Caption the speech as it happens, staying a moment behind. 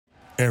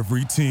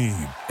Every team,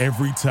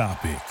 every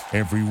topic,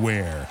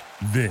 everywhere.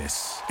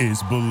 This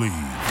is Believe.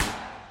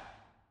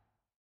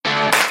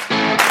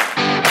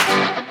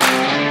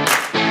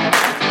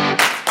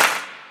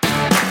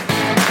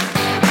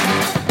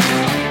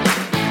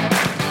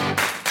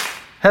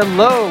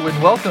 Hello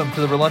and welcome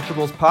to the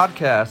Relunchables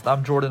podcast.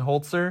 I'm Jordan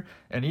Holzer,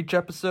 and each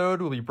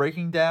episode we'll be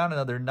breaking down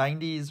another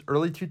 90s,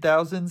 early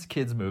 2000s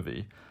kids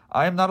movie.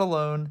 I am not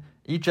alone.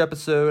 Each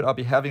episode I'll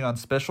be having on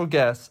special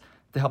guests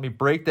to help me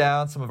break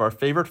down some of our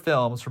favorite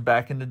films from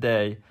back in the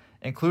day,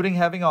 including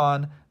having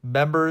on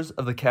members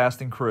of the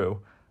cast and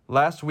crew.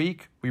 Last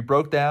week, we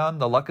broke down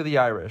The Luck of the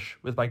Irish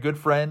with my good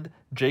friend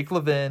Jake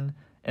Levin,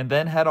 and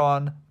then had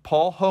on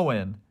Paul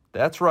Hohen.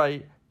 That's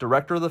right,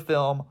 director of the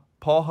film.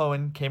 Paul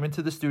Hohen came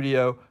into the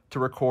studio to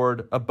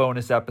record a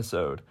bonus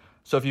episode.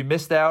 So if you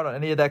missed out on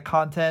any of that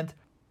content,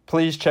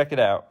 please check it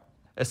out,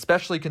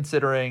 especially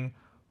considering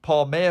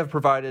Paul may have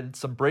provided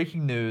some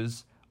breaking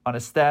news on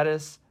a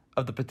status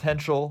of the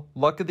potential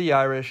Luck of the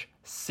Irish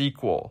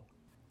sequel.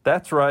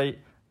 That's right,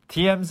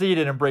 TMZ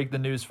didn't break the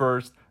news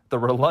first, the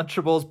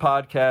Relunchables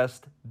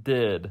podcast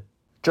did.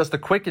 Just a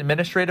quick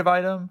administrative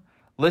item,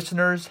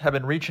 listeners have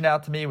been reaching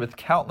out to me with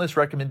countless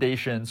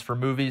recommendations for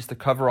movies to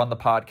cover on the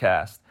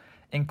podcast,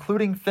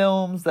 including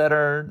films that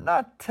are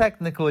not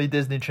technically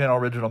Disney Channel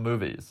original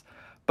movies,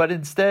 but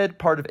instead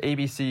part of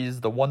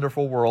ABC's The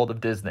Wonderful World of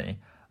Disney,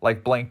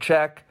 like Blank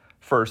Check,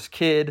 First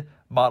Kid,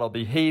 Model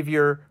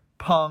Behavior,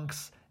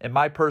 Punks, and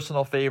my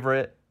personal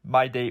favorite,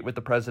 My Date with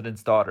the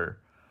President's Daughter.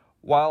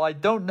 While I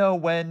don't know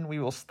when we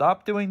will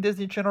stop doing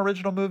Disney Channel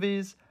original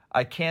movies,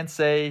 I can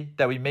say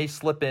that we may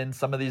slip in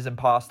some of these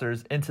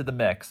imposters into the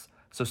mix,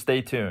 so stay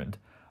tuned.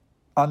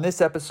 On this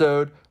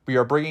episode, we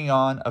are bringing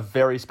on a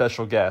very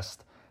special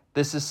guest.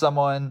 This is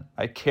someone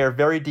I care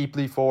very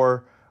deeply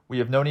for. We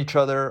have known each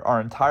other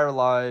our entire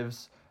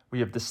lives.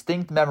 We have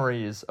distinct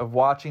memories of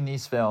watching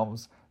these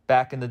films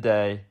back in the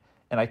day,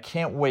 and I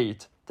can't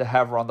wait to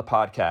have her on the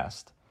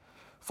podcast.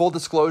 Full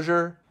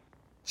disclosure,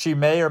 she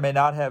may or may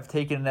not have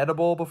taken an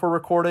edible before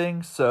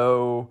recording,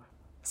 so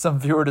some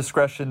viewer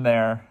discretion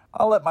there.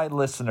 I'll let my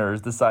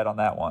listeners decide on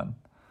that one.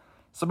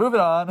 So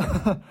moving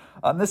on,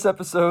 on this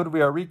episode,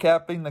 we are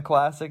recapping the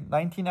classic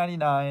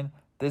 1999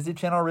 Disney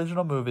Channel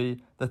original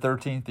movie, The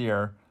 13th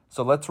Year.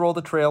 So let's roll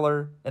the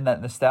trailer and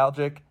that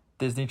nostalgic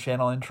Disney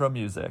Channel intro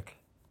music.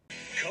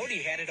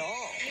 Cody had it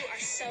all. You are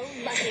so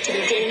lucky to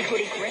be dating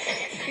Cody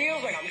Griffin.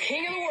 Feels like I'm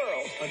king of the world.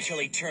 Until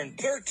he turned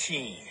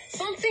 13.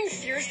 Something's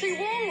seriously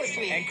wrong with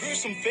me. And grew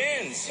some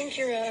fins. I think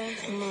you're a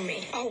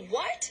mermaid. A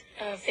what?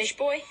 A fish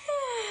boy?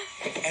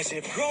 As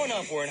if growing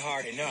up weren't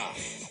hard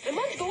enough. A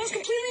month ago was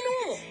completely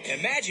normal.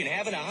 Imagine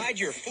having to hide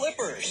your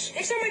flippers.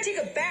 Next time I take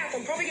a bath,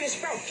 I'm probably going to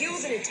sprout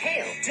gills and a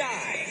tail.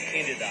 Dive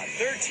into the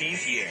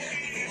 13th year.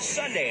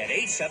 Sunday at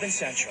 8/7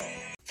 Central.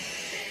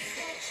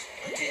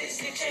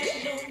 Disney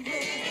Channel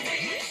movie.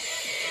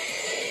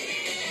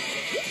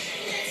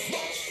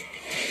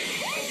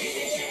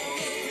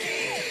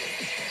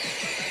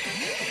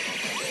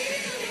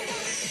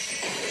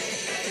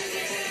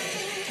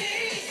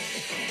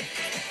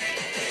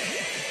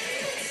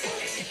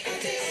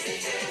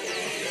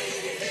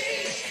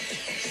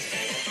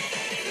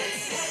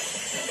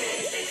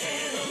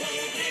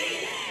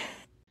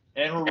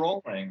 And we're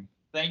rolling.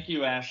 Thank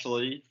you,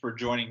 Ashley, for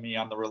joining me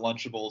on the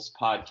Relunchables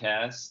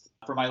podcast.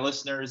 For my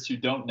listeners who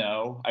don't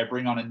know, I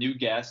bring on a new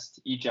guest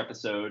each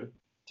episode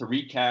to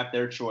recap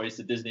their choice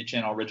of Disney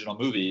Channel original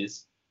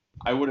movies.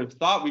 I would have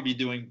thought we'd be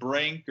doing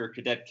Brink or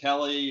Cadet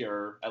Kelly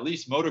or at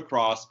least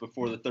Motocross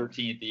before the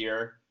 13th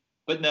year.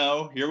 But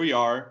no, here we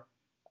are.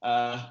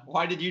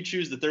 Why did you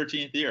choose the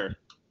 13th year?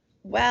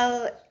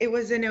 Well, it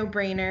was a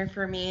no-brainer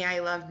for me. I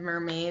loved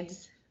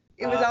mermaids.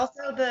 It was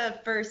also the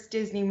first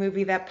Disney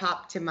movie that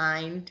popped to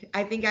mind.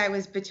 I think I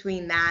was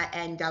between that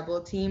and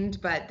Double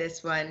Teamed, but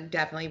this one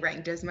definitely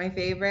ranked as my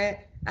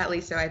favorite, at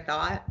least so I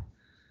thought.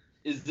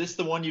 Is this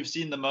the one you've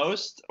seen the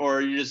most, or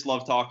you just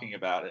love talking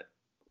about it?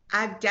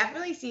 I've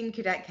definitely seen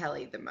Cadet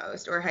Kelly the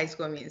most, or High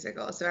School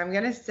Musical, so I'm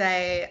going to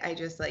say I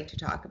just like to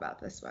talk about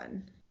this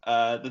one.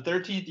 The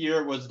 13th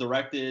Year was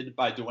directed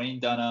by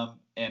Dwayne Dunham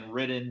and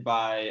written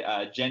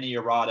by Jenny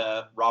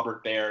Arata,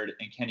 Robert Baird,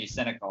 and Kenny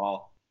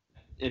Senecal.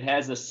 It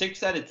has a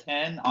 6 out of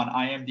 10 on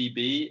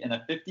IMDb and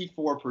a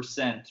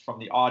 54% from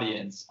the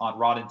audience on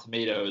Rotten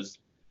Tomatoes.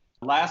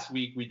 Last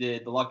week we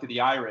did The Luck of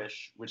the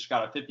Irish, which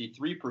got a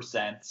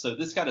 53%. So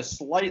this got a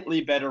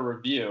slightly better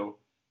review,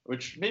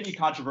 which may be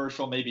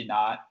controversial, maybe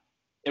not.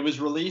 It was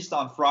released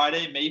on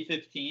Friday, May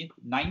 15th,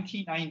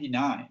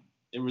 1999.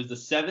 It was the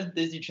 7th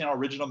Disney Channel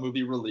original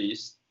movie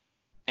released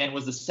and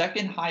was the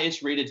second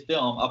highest rated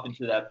film up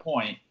until that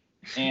point.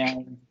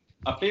 And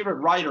a favorite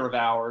writer of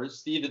ours,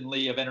 Stephen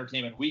Lee of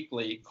Entertainment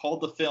Weekly,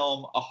 called the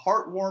film a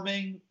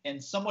heartwarming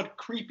and somewhat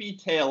creepy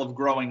tale of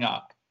growing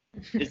up.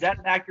 Is that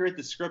an accurate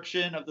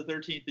description of the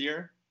 13th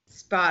year?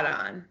 Spot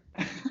on.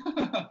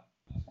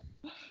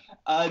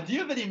 Do you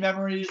have any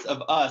memories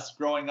of us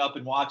growing up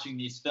and watching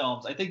these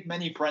films? I think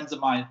many friends of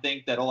mine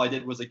think that all I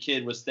did was a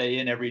kid was stay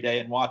in every day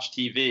and watch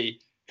TV.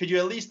 Could you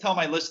at least tell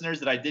my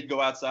listeners that I did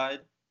go outside?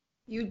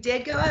 You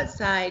did go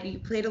outside. You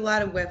played a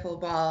lot of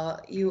wiffle ball.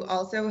 You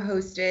also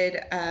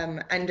hosted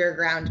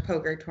underground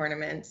poker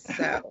tournaments.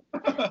 So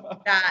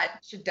that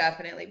should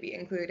definitely be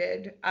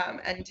included.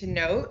 And to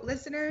note,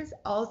 listeners,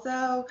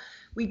 also,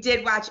 we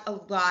did watch a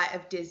lot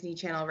of Disney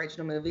Channel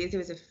original movies. It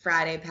was a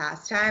Friday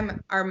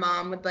pastime. Our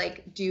mom would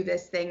like do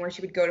this thing where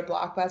she would go to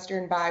Blockbuster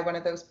and buy one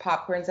of those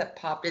popcorns that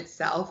popped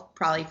itself,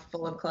 probably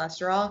full of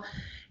cholesterol.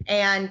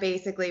 And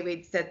basically,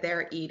 we'd sit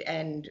there, eat,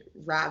 and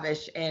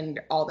ravish in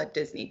all that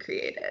Disney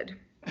created.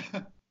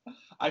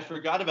 I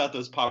forgot about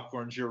those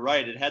popcorns. You're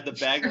right. It had the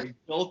bag like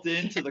built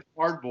into the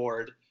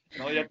cardboard,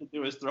 and all you have to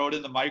do is throw it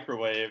in the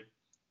microwave.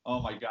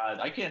 Oh my God,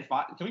 I can't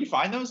find. Can we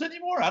find those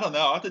anymore? I don't know.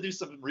 I'll have to do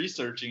some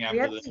researching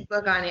after this. We have to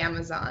look on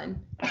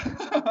Amazon.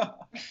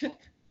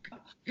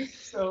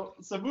 So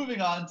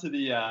moving on to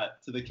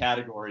the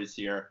categories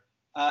here.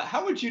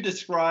 How would you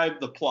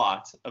describe the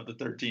plot of the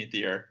 13th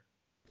Year?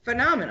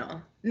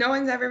 Phenomenal. No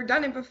one's ever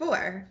done it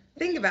before.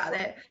 Think about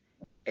it.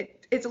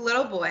 It's a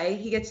little boy.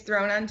 He gets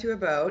thrown onto a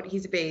boat.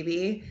 He's a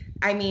baby.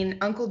 I mean,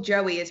 Uncle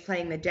Joey is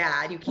playing the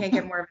dad. You can't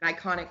get more of an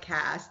iconic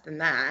cast than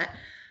that.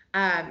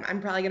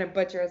 I'm probably going to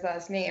butcher his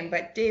last name,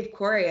 but Dave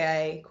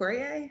Coulier,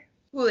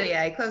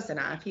 close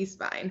enough. He's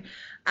fine.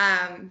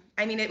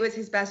 I mean, it was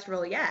his best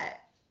role yet.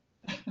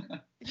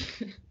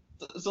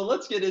 So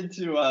let's get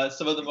into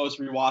some of the most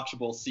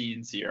rewatchable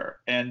scenes here.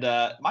 And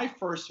my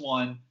first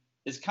one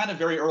is kind of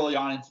very early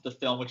on into the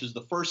film, which is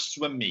the first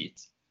swim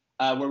meet,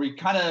 where we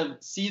kind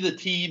of see the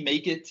team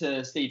make it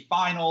to state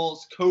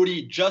finals.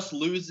 Cody just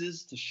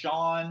loses to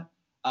Sean,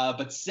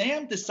 but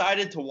Sam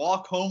decided to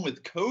walk home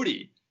with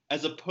Cody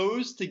as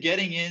opposed to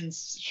getting in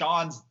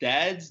Sean's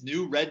dad's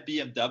new red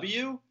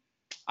BMW.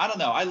 I don't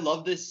know. I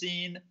love this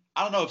scene.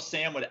 I don't know if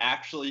Sam would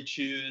actually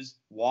choose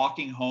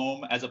walking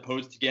home as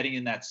opposed to getting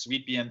in that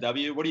sweet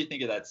BMW. What do you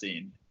think of that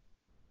scene?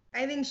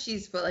 I think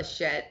she's full of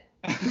shit.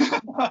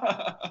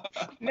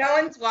 No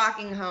one's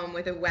walking home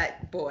with a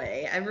wet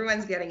boy.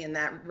 Everyone's getting in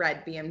that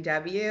red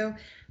BMW.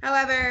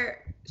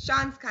 However,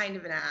 Sean's kind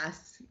of an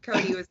ass.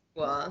 Cody was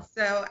cool.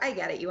 So I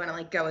get it. You want to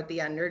like go with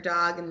the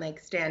underdog and like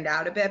stand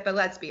out a bit, but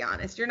let's be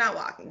honest, you're not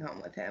walking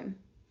home with him.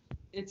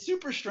 It's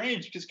super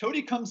strange because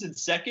Cody comes in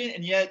second,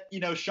 and yet, you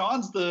know,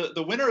 Sean's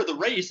the winner of the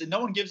race and no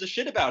one gives a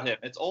shit about him.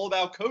 It's all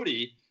about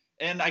Cody.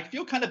 And I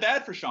feel kind of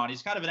bad for Sean.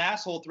 He's kind of an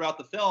asshole throughout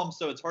the film,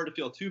 so it's hard to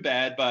feel too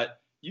bad, but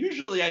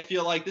usually I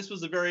feel like this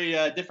was a very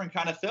different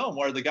kind of film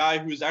where the guy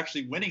who's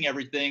actually winning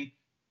everything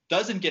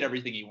doesn't get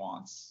everything he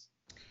wants.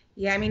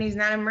 Yeah, I mean, he's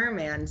not a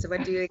merman, so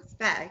what do you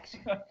expect?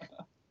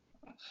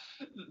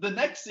 The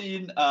next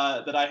scene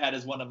that I had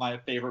as one of my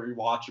favorite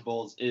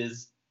rewatchables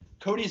is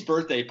Cody's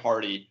birthday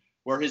party,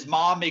 where his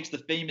mom makes the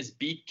famous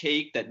beet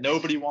cake that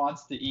nobody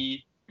wants to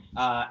eat.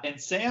 And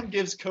Sam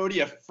gives Cody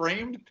a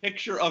framed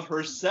picture of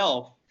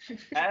herself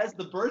as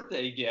the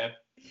birthday gift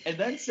and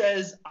then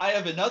says, "I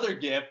have another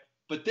gift,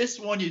 but this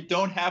one you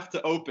don't have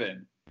to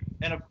open."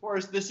 And of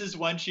course, this is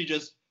when she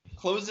just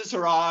closes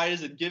her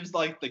eyes and gives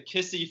like the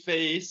kissy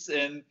face,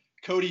 and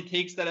Cody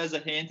takes that as a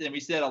hint, and we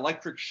see that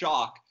electric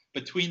shock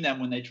between them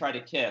when they try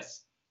to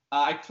kiss.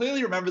 I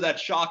clearly remember that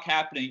shock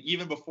happening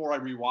even before I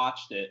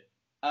rewatched it.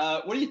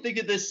 What do you think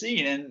of this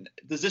scene, and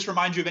does this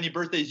remind you of any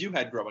birthdays you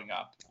had growing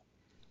up?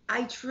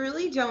 I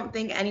truly don't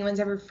think anyone's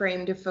ever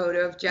framed a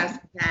photo of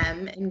just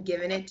them and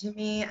given it to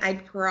me.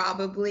 I'd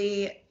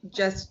probably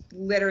just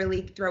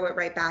literally throw it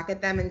right back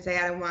at them and say,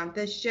 I don't want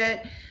this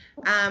shit.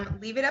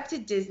 Leave it up to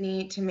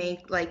Disney to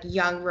make like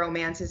young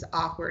romance as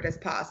awkward as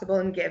possible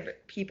and give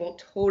people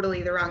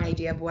totally the wrong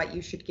idea of what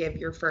you should give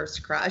your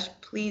first crush.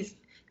 Please,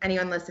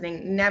 anyone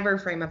listening, never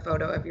frame a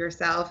photo of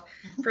yourself.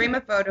 Frame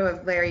a photo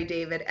of Larry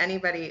David,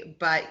 anybody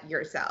but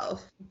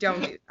yourself.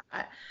 Don't do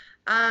that.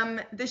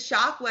 The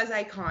shock was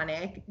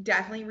iconic,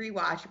 definitely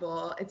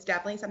rewatchable. It's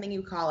definitely something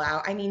you call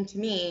out. I mean, to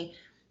me,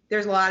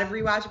 there's a lot of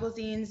rewatchable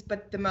scenes,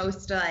 but the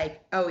most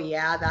like, oh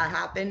yeah, that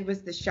happened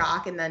was the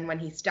shock. And then when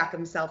he stuck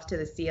himself to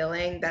the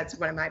ceiling, that's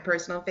one of my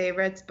personal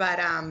favorites. But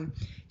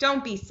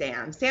don't be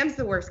Sam. Sam's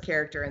the worst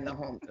character in the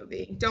whole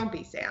movie. Don't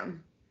be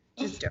Sam.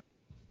 Just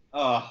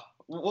don't.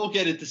 We'll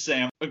get into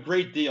Sam a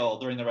great deal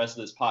during the rest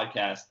of this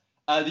podcast.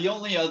 The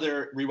only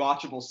other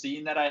rewatchable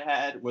scene that I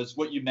had was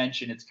what you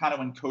mentioned. It's kind of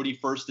when Cody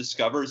first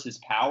discovers his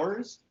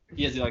powers.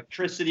 He has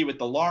electricity with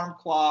the alarm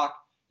clock.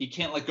 He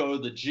can't let go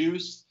of the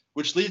juice,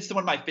 which leads to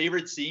one of my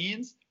favorite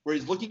scenes where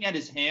he's looking at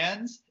his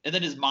hands, and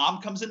then his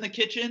mom comes in the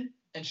kitchen,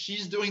 and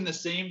she's doing the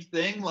same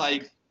thing.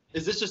 Like,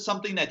 is this just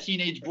something that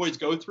teenage boys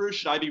go through?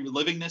 Should I be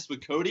reliving this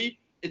with Cody?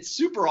 It's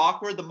super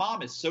awkward. The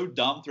mom is so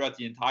dumb throughout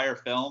the entire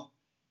film.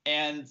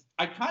 And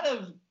I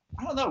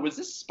don't know, was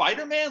this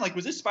Spider-Man? Like,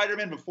 was this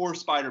Spider-Man before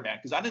Spider-Man?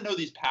 Because I didn't know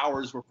these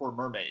powers were for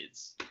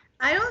mermaids.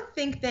 I don't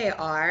think they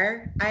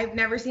are. I've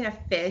never seen a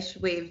fish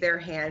wave their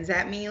hands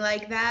at me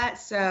like that,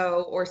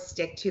 or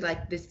stick to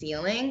like the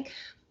ceiling.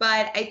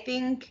 But I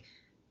think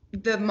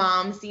the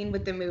mom scene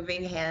with the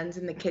moving hands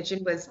in the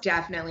kitchen was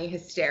definitely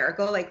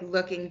hysterical. Like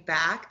looking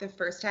back, the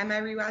first time I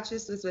rewatched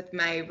this was with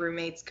my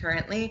roommates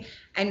currently,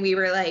 and we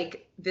were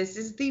like, this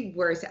is the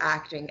worst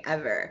acting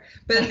ever.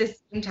 But at the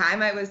same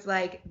time, I was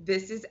like,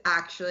 this is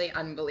actually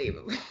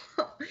unbelievable.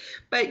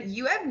 But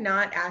you have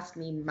not asked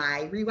me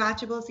my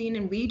rewatchable scene,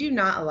 and we do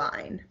not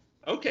align.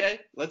 Okay,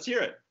 let's hear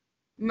it.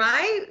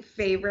 My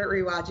favorite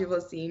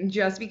rewatchable scene,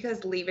 just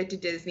because leave it to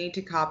Disney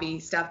to copy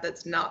stuff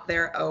that's not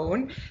their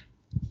own.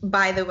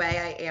 By the way,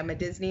 I am a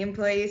Disney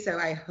employee, so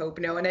I hope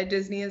no one at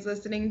Disney is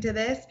listening to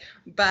this.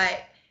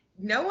 But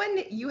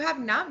you have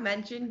not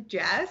mentioned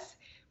Jess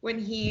when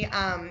he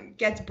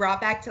gets brought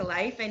back to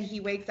life and he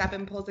wakes up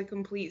and pulls a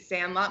complete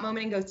Sandlot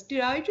moment and goes,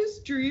 "Did I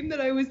just dream that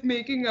I was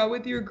making out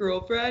with your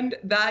girlfriend?"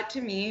 That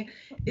to me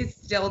is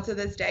still to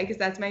this day, because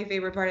that's my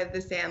favorite part of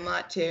the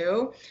Sandlot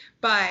too.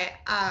 But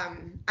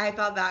I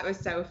thought that was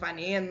so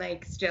funny, and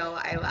like still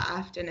I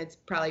laughed, and it's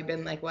probably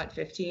been like, what,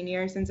 15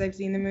 years since I've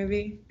seen the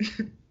movie?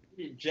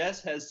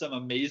 Jess has some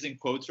amazing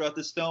quotes throughout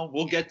this film.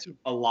 We'll get to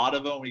a lot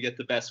of them when we get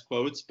the best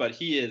quotes, but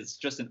he is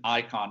just an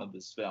icon of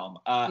this film.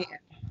 Yeah.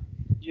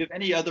 Do you have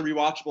any other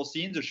rewatchable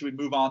scenes, or should we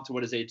move on to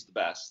what has aged the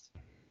best?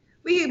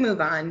 We can move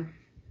on.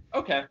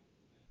 Okay.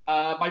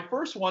 My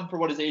first one for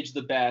what has aged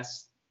the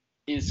best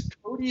is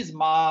Cody's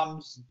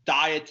mom's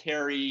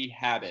dietary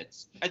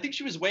habits. I think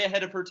she was way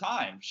ahead of her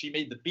time. She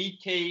made the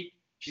beet cake.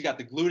 She's got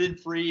the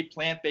gluten-free,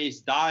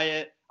 plant-based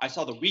diet. I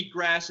saw the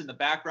wheatgrass in the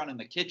background in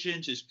the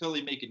kitchen. She's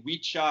clearly making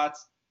wheat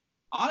shots.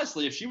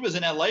 Honestly, if she was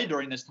in LA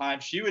during this time,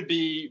 she would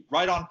be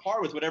right on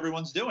par with what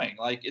everyone's doing.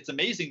 Like, it's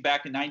amazing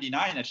back in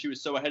 99 that she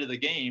was so ahead of the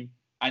game.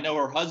 I know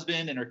her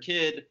husband and her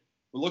kid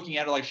were looking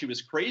at her like she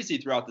was crazy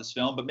throughout this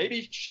film, but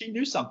maybe she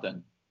knew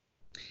something.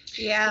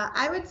 Yeah,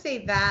 I would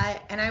say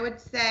that. And I would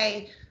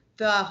say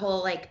the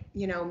whole, like,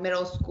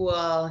 middle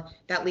school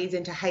that leads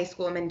into high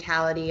school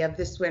mentality of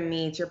the swim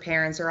meets, your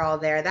parents are all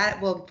there. That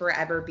will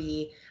forever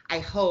be, I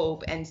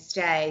hope, and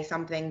stay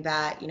something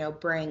that,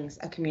 brings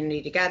a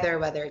community together,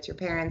 whether it's your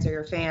parents or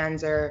your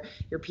fans or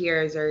your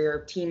peers or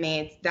your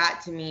teammates.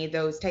 That, to me,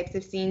 those types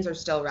of scenes are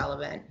still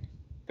relevant.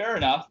 Fair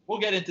enough. We'll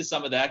get into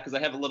some of that because I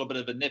have a little bit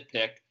of a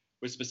nitpick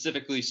with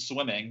specifically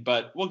swimming,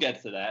 but we'll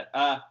get to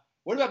that.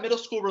 What about middle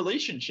school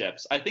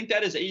relationships? I think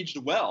that has aged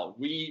well.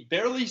 We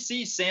barely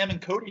see Sam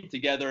and Cody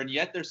together, and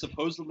yet they're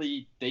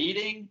supposedly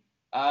dating.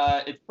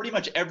 It's pretty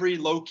much every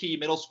low-key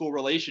middle school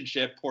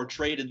relationship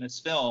portrayed in this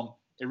film.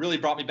 It really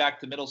brought me back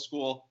to middle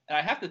school, and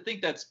I have to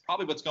think that's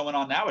probably what's going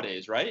on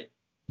nowadays, right?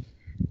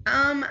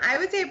 I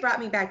would say it brought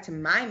me back to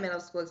my middle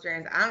school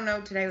experience. I don't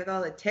know today with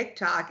all the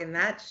TikTok and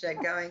that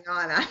shit going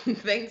on. I don't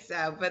think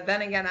so. But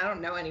then again, I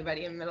don't know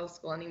anybody in middle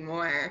school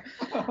anymore,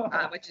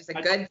 which is a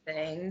good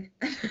thing.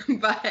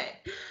 But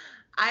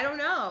I don't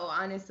know,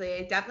 honestly.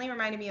 It definitely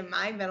reminded me of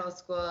my middle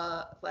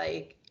school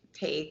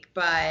take,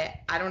 but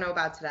I don't know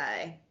about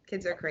today.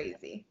 Kids are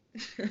crazy.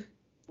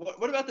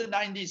 What about the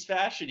 90s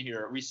fashion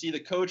here? We see the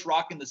coach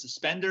rocking the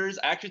suspenders.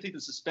 I actually think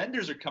the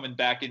suspenders are coming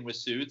back in with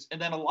suits, and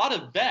then a lot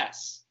of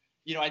vests.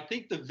 I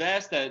think the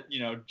vest that,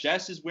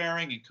 Jess is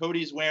wearing and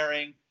Cody's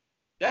wearing,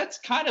 that's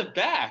kind of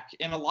back.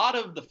 And a lot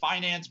of the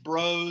finance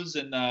bros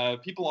and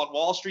people on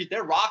Wall Street,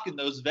 they're rocking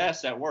those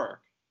vests at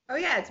work. Oh,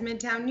 yeah, it's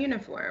Midtown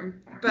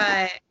uniform.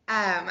 But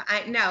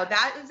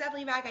that is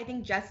definitely back. I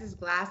think Jess's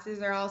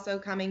glasses are also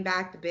coming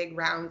back, the big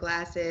round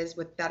glasses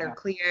that are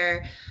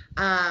clear.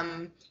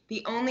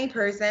 The only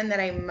person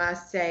that I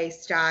must say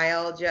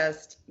style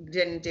just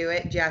didn't do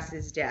it,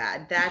 Jess's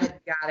dad. That has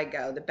got to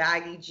go. The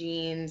baggy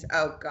jeans,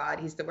 oh, God,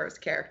 he's the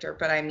worst character.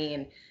 But, I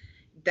mean,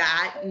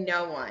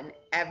 no one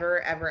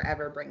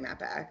ever bring that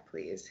back,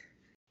 please.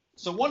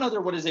 So one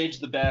other what has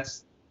aged the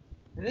best,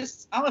 and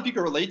this, I don't know if you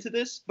can relate to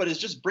this, but it's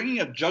just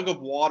bringing a jug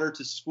of water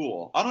to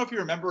school. I don't know if you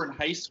remember in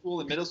high school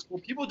and middle school,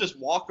 people just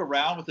walk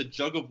around with a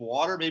jug of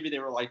water. Maybe they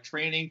were like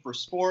training for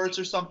sports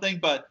or something,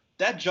 but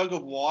that jug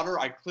of water,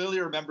 I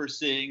clearly remember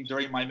seeing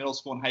during my middle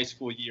school and high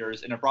school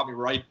years, and it brought me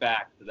right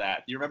back to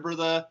that. Do you remember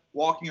the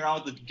walking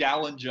around with the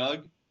gallon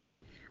jug?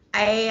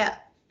 I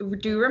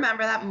do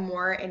remember that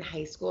more in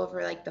high school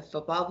for like the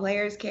football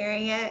players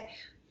carrying it.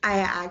 I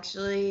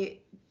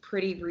actually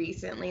pretty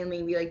recently,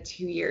 maybe like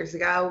 2 years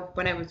ago,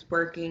 when I was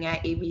working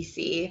at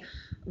ABC,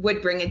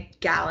 would bring a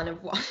gallon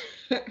of water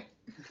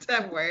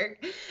to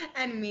work.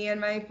 And me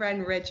and my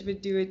friend Rich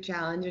would do a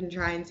challenge and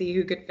try and see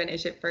who could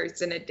finish it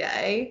first in a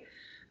day.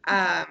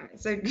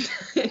 So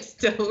it's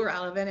still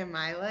relevant in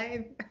my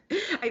life.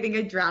 I think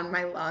I drowned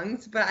my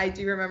lungs, but I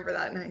do remember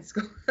that in high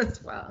school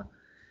as well.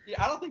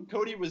 Yeah, I don't think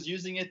Cody was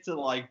using it to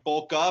like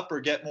bulk up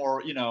or get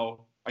more,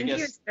 I guess.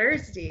 He was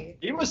thirsty.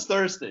 He was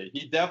thirsty.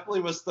 He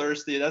definitely was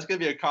thirsty. That's going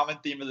to be a common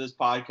theme of this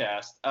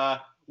podcast.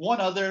 One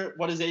other,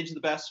 what has aged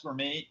the best for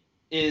me,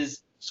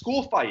 is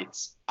school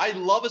fights. I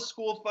love a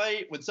school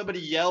fight. When somebody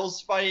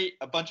yells fight,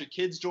 a bunch of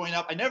kids join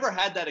up. I never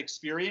had that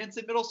experience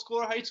in middle school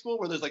or high school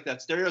where there's like that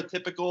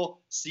stereotypical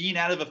scene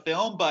out of a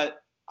film,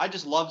 but I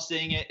just love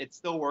seeing it. It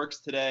still works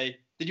today.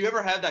 Did you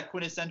ever have that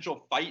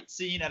quintessential fight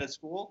scene at a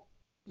school?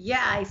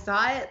 Yeah, I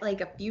saw it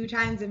like a few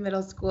times in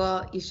middle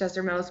school,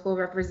 Eastchester Middle School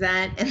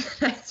represent, and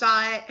then I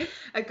saw it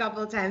a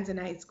couple of times in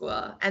high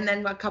school, and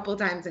then a couple of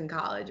times in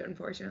college,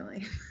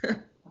 unfortunately.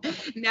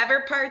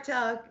 Never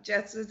partook,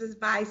 just was a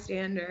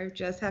bystander.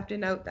 Just have to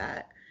note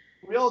that.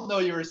 We all know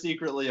you were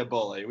secretly a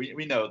bully.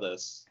 We know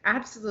this.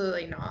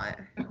 Absolutely not.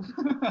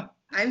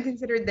 I'm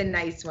considered the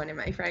nice one in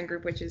my friend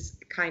group, which is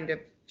kind of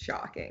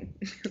shocking.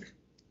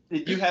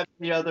 Did you have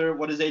any other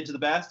what is age of the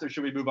best, or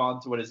should we move on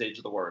to what is age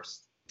of the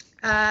worst?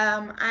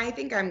 I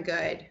think I'm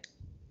good.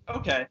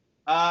 Okay.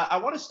 I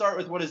want to start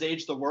with what is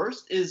age the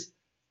worst is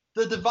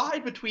the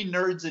divide between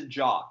nerds and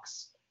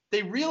jocks.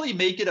 They really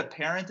make it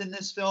apparent in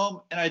this film,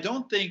 and I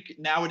don't think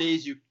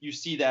nowadays you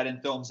see that in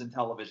films and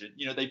television.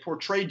 You know, they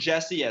portray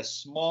Jesse as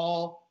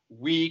small,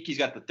 weak. He's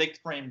got the thick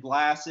frame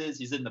glasses.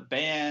 He's in the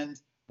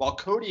band, while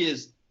Cody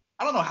is,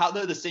 I don't know how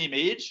they're the same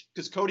age,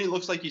 because Cody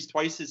looks like he's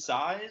twice his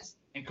size,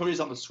 and Cody's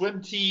on the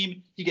swim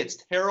team. He gets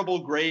terrible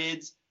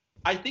grades.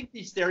 I think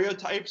these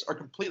stereotypes are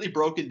completely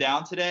broken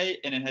down today,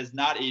 and it has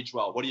not aged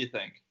well. What do you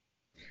think?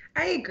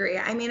 I agree.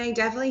 I mean, I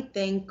definitely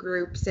think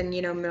groups in,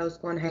 middle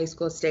school and high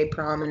school stay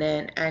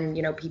prominent and,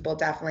 people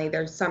definitely,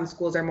 there's some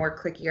schools are more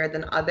cliquier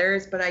than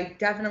others, but I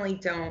definitely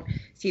don't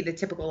see the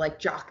typical like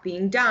jock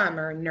being dumb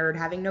or nerd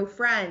having no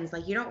friends.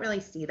 Like you don't really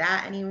see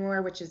that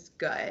anymore, which is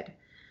good.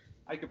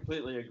 I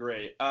completely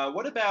agree.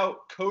 What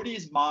about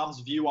Cody's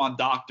mom's view on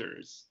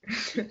doctors?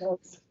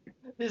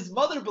 His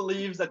mother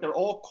believes that they're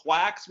all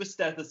quacks with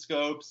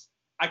stethoscopes.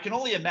 I can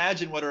only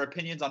imagine what her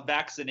opinions on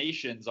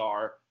vaccinations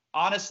are.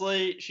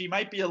 Honestly, she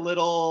might be a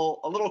little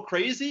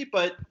crazy,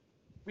 but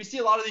we see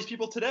a lot of these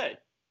people today.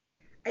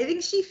 I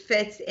think she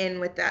fits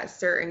in with that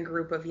certain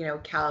group of,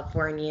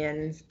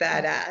 Californians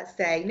that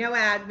say, no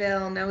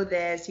Advil, no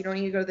this, you don't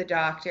need to go to the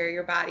doctor,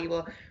 your body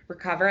will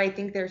recover. I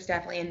think there's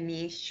definitely a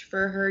niche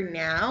for her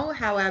now.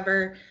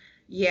 However,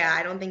 yeah,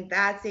 I don't think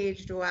that's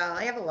aged well.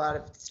 I have a lot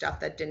of stuff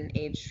that didn't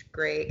age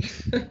great.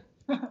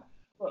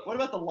 What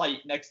about the light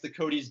next to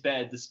Cody's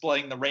bed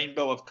displaying the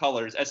rainbow of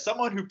colors? As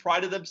someone who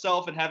prided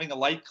themselves in having a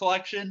light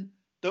collection,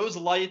 those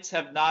lights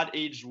have not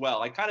aged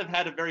well. I kind of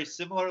had a very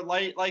similar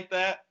light like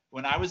that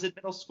when I was in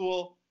middle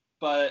school,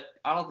 but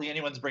I don't think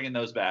anyone's bringing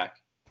those back.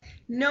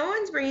 No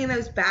one's bringing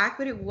those back,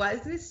 but it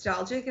was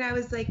nostalgic, and I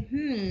was like,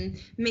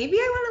 maybe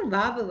I want a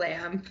lava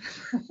lamp.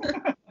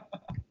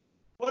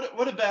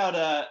 What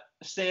about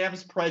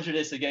Sam's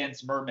prejudice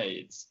against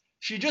mermaids?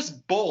 She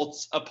just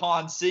bolts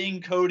upon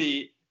seeing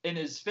Cody in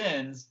his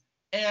fins.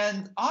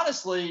 And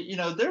honestly,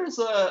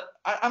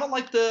 I don't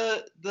like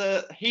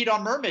the hate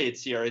on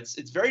mermaids here.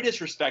 It's very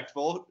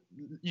disrespectful.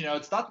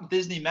 It's not the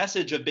Disney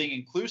message of being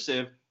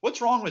inclusive.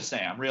 What's wrong with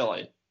Sam,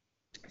 really?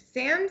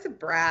 Sam's a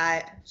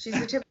brat. She's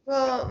a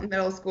typical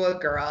middle school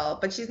girl,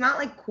 but she's not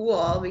like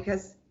cool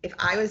because if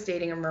I was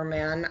dating a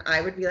merman,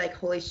 I would be like,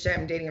 holy shit,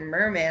 I'm dating a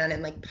merman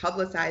and like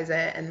publicize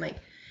it and like,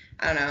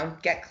 I don't know,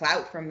 get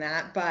clout from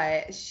that.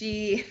 But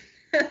she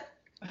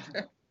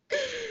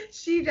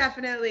she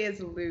definitely is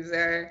a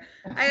loser.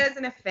 I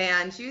wasn't a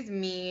fan. She was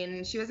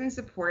mean. She wasn't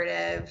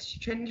supportive. She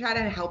didn't try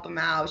to help him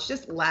out. She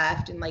just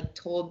left and like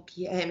told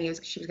him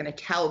she was going to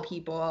tell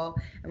people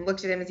and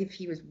looked at him as if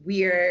he was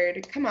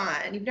weird. Come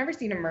on. You've never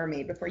seen a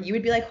mermaid before. You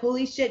would be like,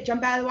 holy shit,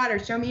 jump out of the water.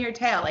 Show me your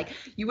tail. Like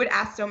you would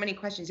ask so many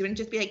questions. You wouldn't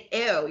just be like,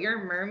 ew,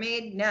 you're a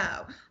mermaid?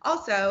 No.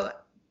 Also,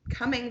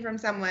 coming from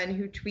someone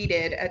who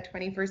tweeted at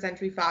 21st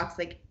Century Fox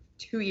like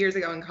 2 years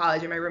ago in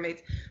college, and my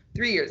roommates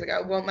 3 years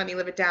ago won't let me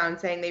live it down,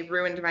 saying they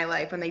ruined my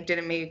life when they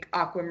didn't make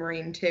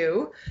Aquamarine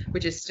 2,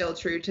 which is still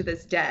true to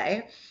this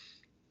day.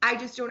 I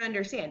just don't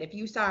understand. If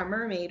you saw a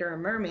mermaid or a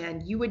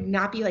merman, you would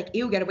not be like,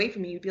 ew, get away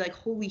from me. You'd be like,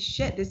 holy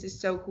shit, this is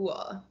so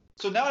cool.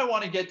 So now I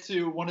want to get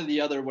to one of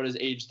the other what has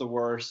aged the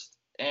worst.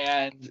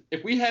 And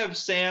if we have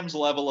Sam's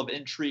level of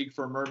intrigue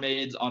for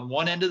mermaids on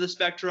one end of the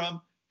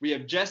spectrum, we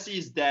have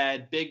Jesse's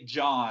dad, Big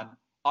John,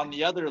 on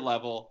the other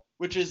level,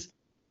 which is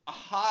a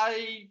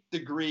high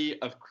degree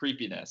of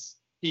creepiness.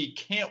 He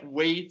can't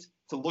wait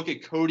to look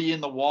at Cody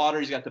in the water.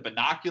 He's got the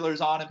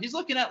binoculars on him. He's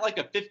looking at like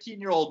a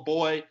 15-year-old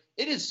boy.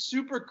 It is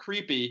super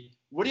creepy.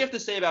 What do you have to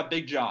say about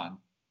Big John?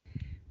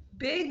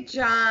 Big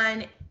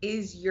John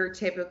is your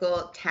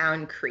typical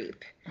town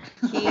creep.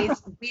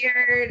 He's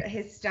weird.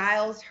 His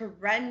style's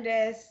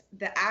horrendous.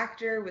 The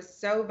actor was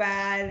so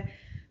bad.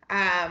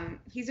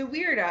 He's a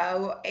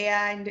weirdo.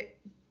 And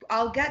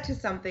I'll get to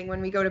something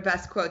when we go to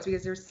best quotes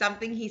because there's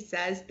something he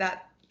says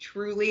that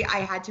truly I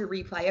had to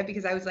replay it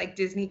because I was like,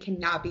 Disney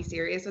cannot be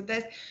serious with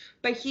this.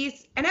 But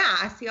he's an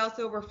ass. He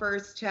also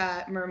refers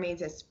to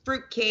mermaids as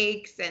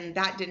fruitcakes, and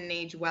that didn't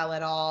age well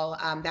at all.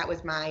 That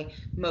was my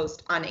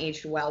most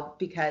unaged well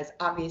because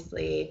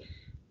obviously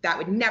that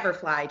would never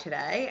fly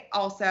today.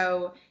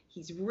 Also,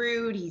 he's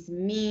rude, he's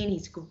mean,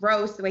 he's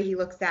gross. The way he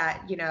looks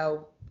at,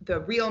 the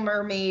real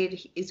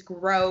mermaid is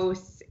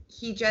gross.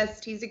 He's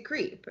a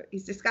creep.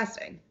 He's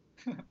disgusting.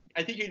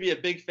 I think you'd be a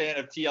big fan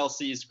of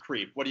TLC's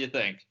Creep. What do you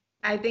think?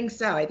 I think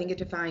so. I think it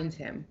defines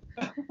him.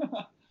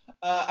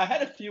 I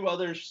had a few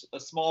other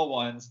small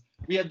ones.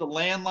 We had the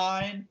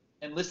landline.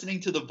 and listening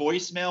to the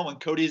voicemail when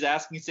Cody's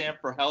asking Sam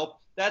for help.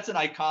 That's an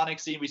iconic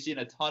scene we see in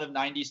a ton of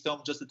 90s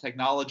films, just the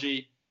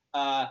technology.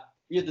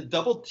 We had the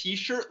double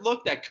T-shirt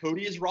look that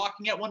Cody is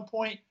rocking at one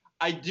point.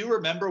 I do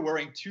remember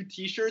wearing 2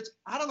 T-shirts.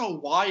 I don't know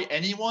why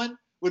anyone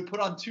would put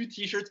on 2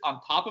 T-shirts on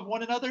top of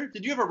one another.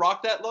 Did you ever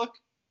rock that look?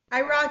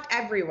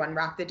 Everyone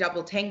rocked the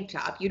double tank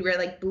top. You'd wear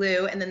like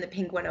blue and then the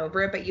pink one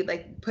over it, but you'd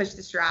like push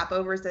the strap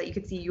over so that you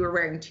could see you were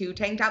wearing 2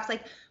 tank tops.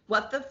 Like,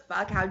 what the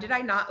fuck? How did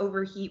I not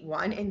overheat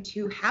 1 and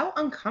 2? How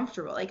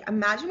uncomfortable. Like,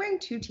 imagine wearing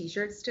 2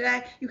 T-shirts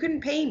today. You couldn't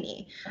pay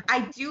me.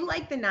 I do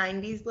like the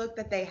 90s look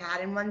that they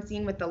had in one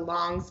scene with the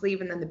long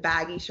sleeve and then the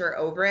baggy shirt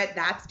over it.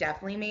 That's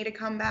definitely made a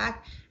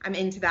comeback. I'm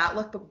into that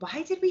look, but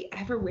why did we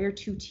ever wear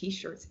 2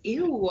 T-shirts?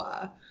 Ew.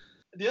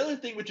 The other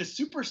thing, which is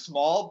super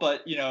small,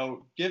 but,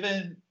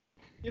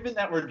 given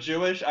that we're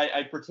Jewish,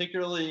 I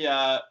particularly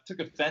took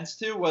offense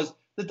to, was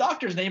the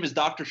doctor's name is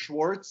Dr.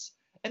 Schwartz.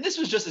 And this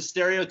was just a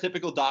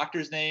stereotypical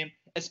doctor's name,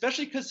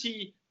 especially because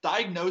he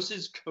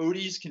diagnoses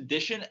Cody's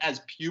condition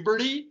as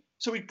puberty.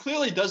 So he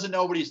clearly doesn't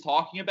know what he's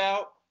talking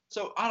about.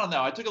 So I don't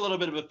know. I took a little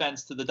bit of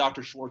offense to the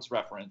Dr. Schwartz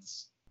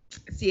reference.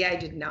 See, I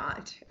did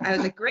not. I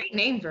was like, great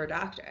name for a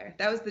doctor.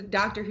 That was the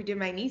doctor who did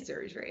my knee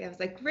surgery. I was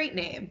like, great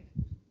name.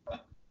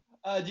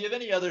 Do you have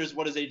any others?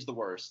 What has aged the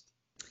worst?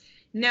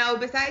 No,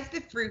 besides the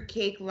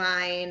fruitcake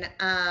line,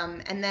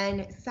 and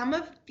then some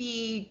of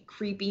the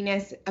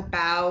creepiness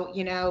about,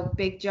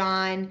 Big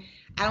John,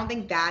 I don't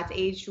think that's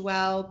aged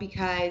well,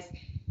 because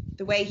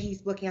the way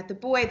he's looking at the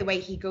boy, the way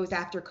he goes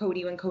after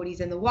Cody when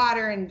Cody's in the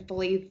water and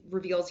fully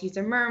reveals he's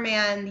a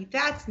merman,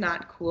 that's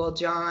not cool,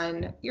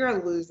 John. You're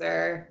a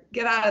loser.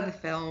 Get out of the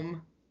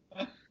film.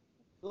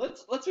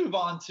 Let's move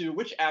on to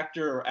which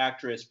actor or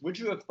actress would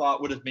you have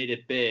thought would have made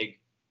it big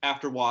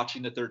after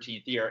watching the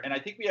 13th Year? And I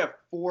think we have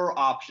 4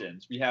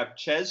 options. We have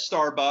Ches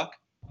Starbuck,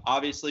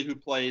 obviously, who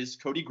plays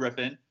Cody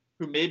Griffin,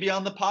 who may be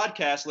on the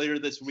podcast later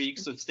this week,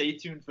 so stay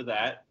tuned for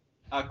that.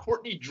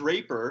 Courtney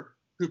Draper,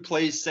 who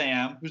plays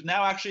Sam, who's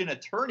now actually an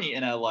attorney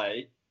in LA.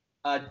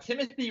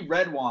 Timothy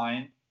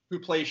Redwine, who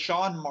plays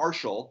Sean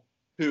Marshall,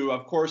 who,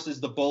 of course, is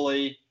the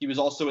bully. He was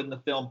also in the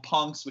film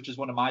Punks, which is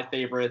one of my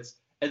favorites.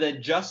 And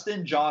then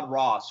Justin John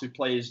Ross, who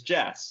plays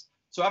Jess.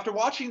 So after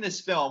watching this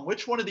film,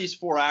 which one of these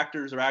 4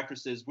 actors or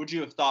actresses would you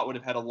have thought would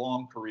have had a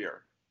long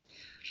career?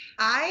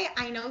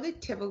 I know the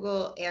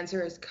typical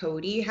answer is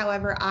Cody.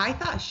 However, I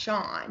thought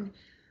Sean,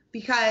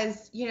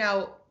 because,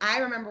 I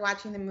remember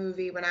watching the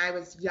movie when I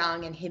was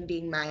young and him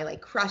being my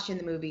crush in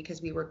the movie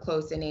because we were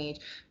close in age.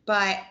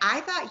 But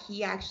I thought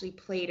he actually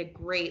played a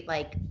great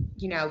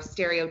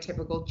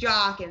stereotypical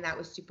jock, and that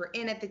was super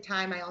in at the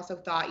time. I also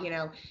thought,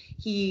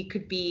 he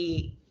could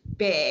be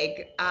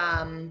big.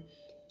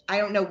 I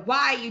don't know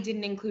why you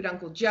didn't include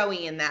Uncle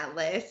Joey in that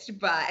list,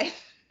 but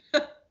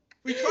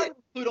we tried to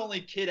include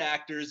only kid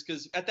actors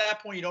because at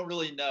that point you don't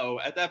really know.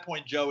 At that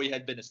point, Joey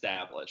had been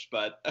established,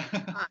 but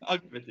I'll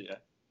give it to you.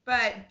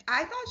 But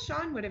I thought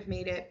Sean would have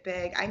made it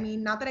big. I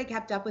mean, not that I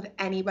kept up with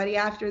anybody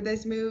after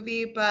this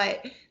movie,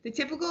 but the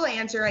typical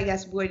answer, I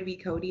guess, would be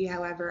Cody.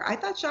 However, I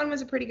thought Sean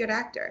was a pretty good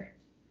actor.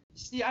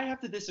 See, I have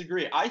to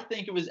disagree. I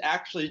think it was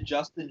actually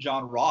Justin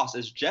John Ross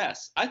as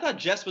Jess. I thought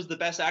Jess was the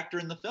best actor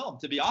in the film,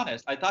 to be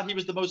honest. I thought he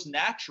was the most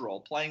natural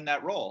playing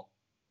that role.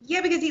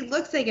 Yeah, because he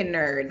looks like a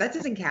nerd. That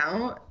doesn't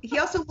count. He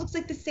also looks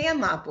like the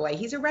Sandlot boy.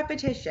 He's a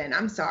repetition.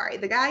 I'm sorry.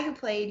 The guy who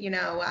played,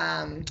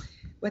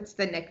 what's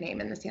the nickname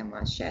in the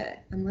Sandlot? Shit,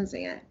 I'm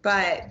losing it.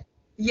 But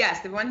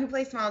yes, the one who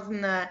plays Smalls in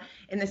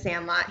the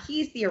Sandlot,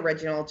 he's the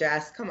original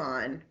Jess. Come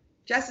on.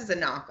 Jess is a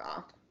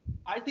knockoff.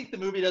 I think the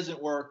movie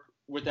doesn't work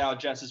without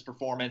Jess's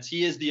performance.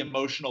 He is the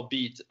emotional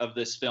beat of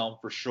this film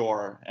for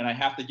sure, and I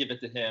have to give it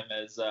to him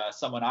as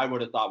someone I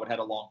would have thought would have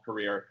had a long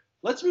career.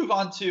 Let's move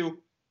on to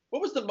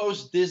what was the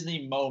most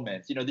Disney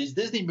moment? These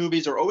Disney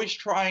movies are always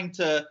trying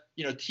to,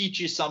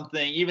 teach you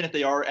something, even if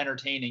they are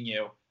entertaining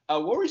you.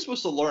 What were we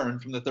supposed to learn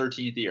from the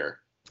 13th Year?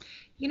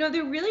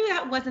 There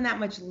really wasn't that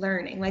much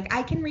learning.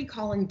 I can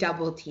recall in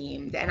Double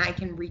Teamed, and I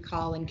can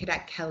recall in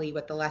Cadet Kelly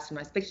what the lesson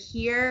was. But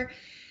here,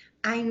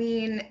 I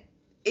mean,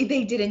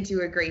 they didn't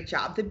do a great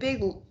job. The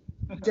big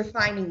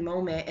defining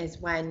moment is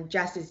when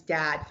Jess's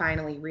dad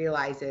finally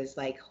realizes,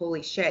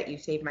 holy shit, you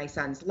saved my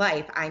son's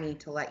life. I need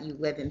to let you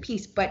live in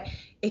peace. But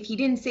if he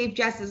didn't save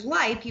Jess's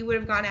life, he would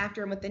have gone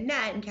after him with the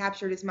net and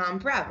captured his mom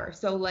forever.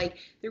 So,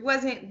 there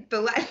wasn't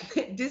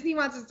Disney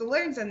wants us to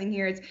learn something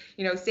here.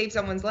 It's, save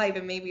someone's life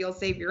and maybe you'll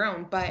save your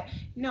own. But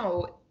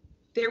no,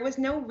 there was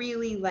no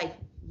really,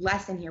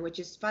 lesson here, which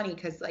is funny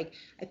because I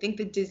think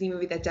the Disney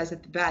movie that does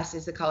it the best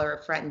is The Color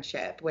of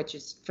Friendship, which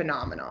is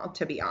phenomenal,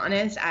 to be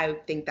honest. I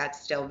think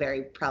that's still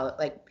very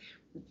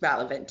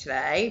relevant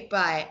today,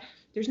 but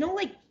there's no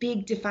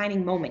big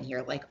defining moment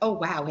here. Oh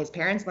wow, his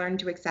parents learned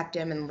to accept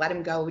him and let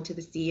him go to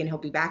the sea and he'll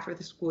be back for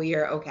the school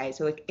year. Okay,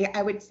 so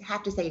I would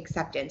have to say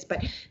acceptance,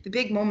 but the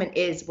big moment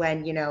is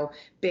when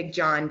Big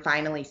John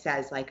finally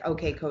says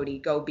okay, Cody,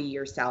 go be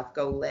yourself,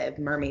 go live,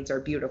 mermaids are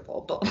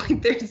beautiful.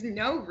 But there's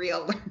no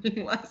real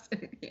learning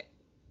lesson here.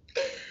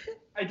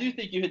 I do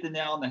think you hit the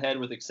nail on the head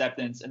with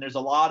acceptance, and there's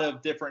a lot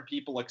of different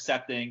people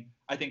accepting.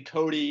 I think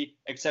Cody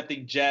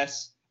accepting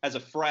Jess as a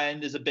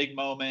friend is a big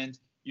moment.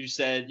 You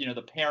said,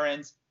 the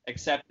parents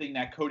accepting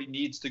that Cody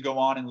needs to go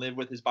on and live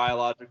with his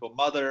biological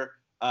mother.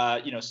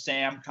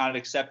 Sam kind of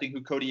accepting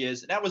who Cody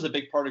is. And that was a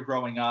big part of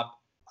growing up.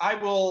 I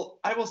will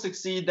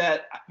succeed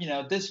that,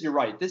 you're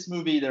right. This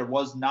movie, there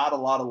was not a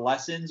lot of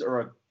lessons or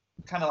a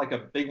kind of like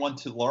a big one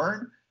to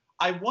learn.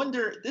 I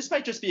wonder, this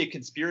might just be a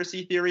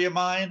conspiracy theory of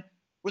mine.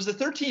 Was the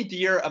 13th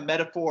year a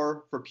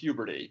metaphor for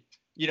puberty?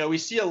 We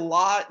see a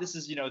lot. This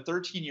is,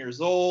 13 years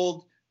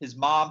old. His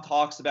mom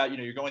talks about,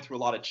 you're going through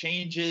a lot of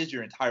changes.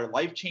 Your entire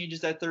life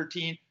changes at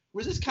 13.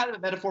 Was this kind of a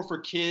metaphor for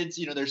kids?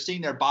 They're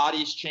seeing their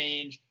bodies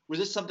change. Was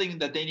this something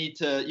that they need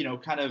to,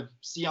 kind of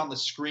see on the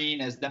screen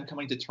as them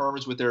coming to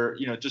terms with their,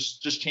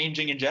 just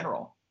changing in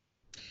general?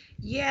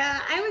 Yeah,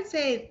 I would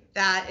say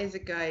that is a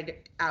good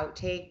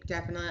outtake.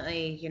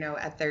 Definitely,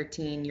 at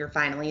 13, you're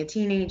finally a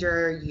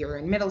teenager, you're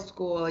in middle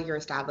school, you're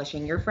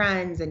establishing your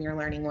friends, and you're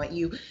learning what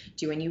you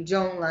do and you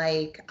don't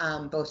like,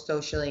 both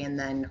socially and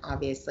then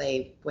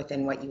obviously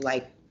within what you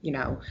like,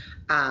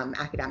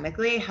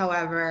 academically.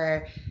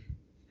 However,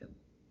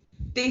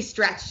 they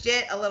stretched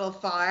it a little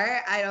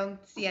far. I don't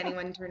see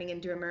anyone turning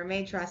into a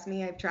mermaid. Trust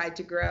me, I've tried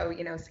to grow,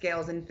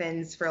 scales and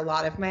fins for a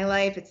lot of my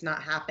life. It's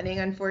not happening,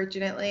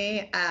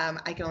 unfortunately.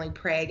 I can only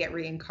pray I get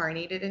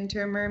reincarnated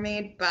into a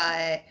mermaid,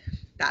 but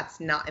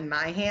that's not in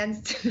my hands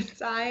to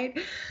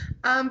decide.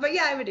 But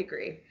yeah, I would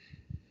agree.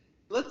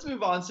 Let's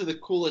move on to the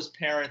coolest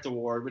parent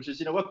award, which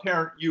is, what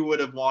parent you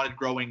would have wanted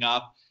growing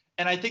up.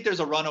 And I think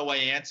there's a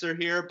runaway answer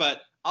here,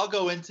 but I'll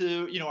go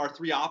into, our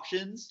three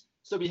options.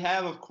 So we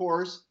have, of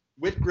course,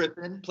 Whit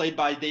Griffin, played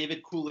by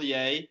David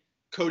Coulier,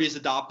 Cody's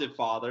adoptive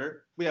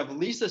father. We have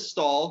Lisa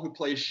Stahl, who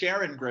plays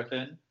Sharon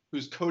Griffin,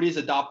 who's Cody's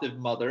adoptive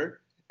mother.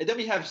 And then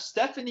we have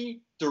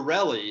Stephanie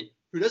Dorelli,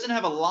 who doesn't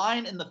have a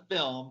line in the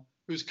film,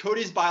 who's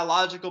Cody's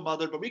biological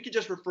mother, but we could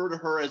just refer to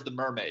her as the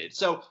mermaid.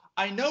 So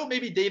I know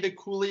maybe David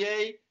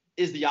Coulier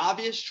is the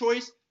obvious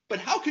choice, but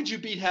how could you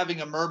beat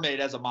having a mermaid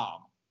as a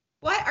mom?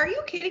 What? Are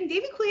you kidding?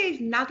 David Coulier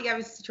is not the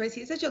obvious choice.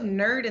 He's such a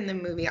nerd in the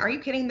movie. Are you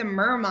kidding? The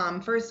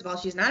mermom, first of all,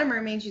 she's not a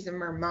mermaid. She's a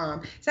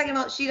mermom. Second of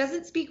all, she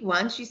doesn't speak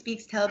once. She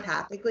speaks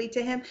telepathically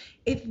to him.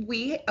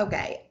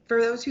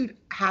 For those who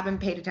haven't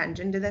paid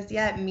attention to this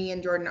yet, me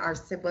and Jordan are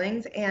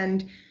siblings,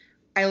 and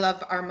I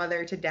love our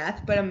mother to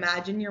death, but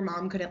imagine your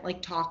mom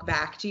couldn't talk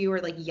back to you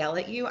or yell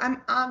at you.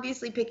 I'm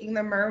obviously picking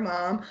the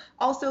mermom.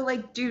 Also,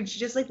 dude, she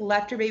just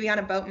left her baby on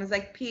a boat and was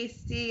like, peace,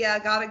 see ya,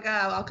 gotta go.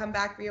 I'll come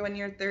back for you when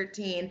you're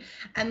 13.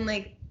 And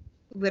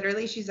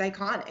literally she's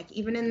iconic.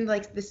 Even in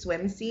the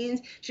swim scenes,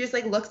 she just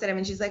looks at him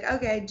and she's like,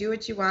 okay, do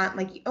what you want.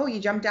 Oh,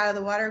 you jumped out of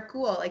the water?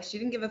 Cool. She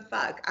didn't give a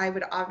fuck. I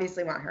would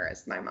obviously want her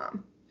as my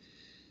mom.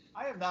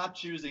 I am not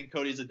choosing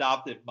Cody's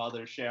adoptive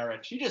mother,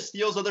 Sharon. She just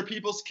steals other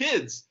people's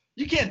kids.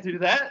 You can't do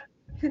that.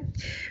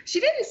 She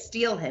didn't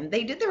steal him.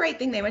 They did the right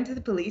thing. They went to the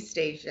police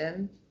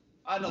station.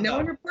 I don't know. No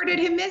one reported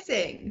him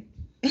missing.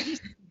 He's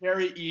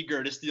very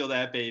eager to steal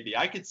that baby.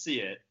 I could see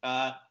it.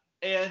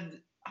 And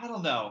I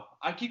don't know.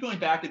 I keep going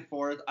back and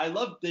forth. I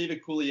love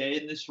David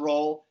Coulier in this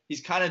role.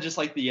 He's kind of just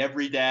like the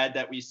every dad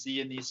that we see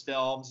in these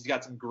films. He's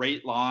got some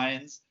great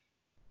lines.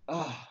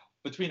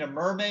 Between a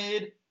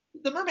mermaid,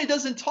 the mermaid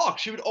doesn't talk.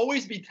 She would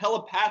always be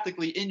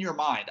telepathically in your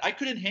mind. I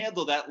couldn't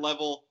handle that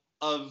level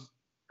of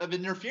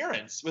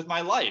interference with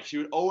my life. She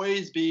would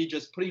always be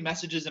just putting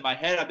messages in my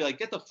head. I'd be like,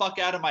 get the fuck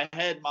out of my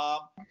head,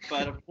 mom.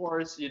 But of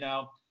course,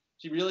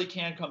 she really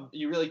can't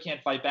you really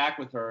can't fight back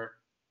with her.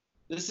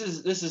 This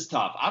is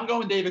tough. I'm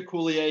going David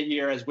Coulier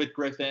here as Whit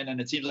Griffin, and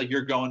it seems like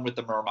you're going with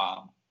the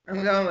mermom.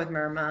 I'm going with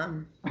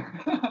mermom.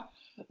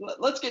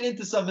 Let's get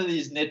into some of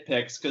these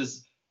nitpicks,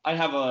 because I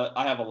have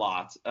a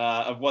lot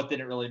of what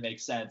didn't really make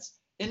sense.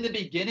 In the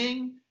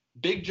beginning,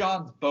 Big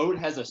John's boat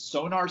has a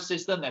sonar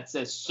system that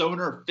says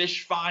sonar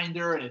fish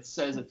finder, and it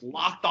says it's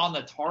locked on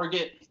the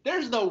target.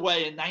 There's no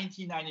way in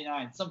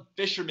 1999 some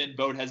fisherman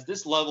boat has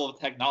this level of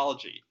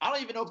technology. I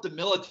don't even know if the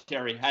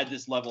military had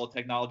this level of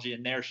technology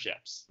in their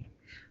ships.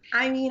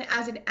 I mean,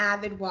 as an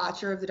avid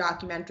watcher of the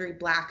documentary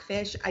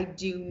Blackfish, I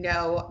do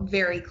know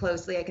very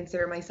closely. I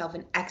consider myself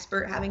an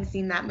expert, having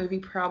seen that movie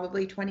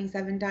probably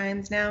 27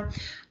 times now,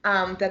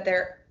 that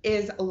there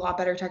is a lot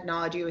better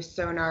technology with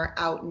sonar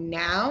out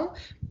now.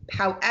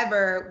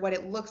 However, what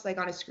it looks like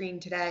on a screen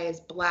today is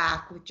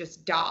black with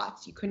just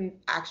dots. You couldn't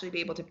actually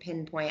be able to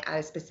pinpoint at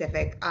a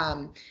specific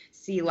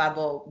sea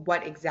level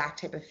what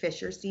exact type of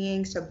fish you're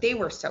seeing. So they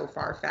were so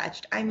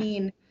far-fetched. I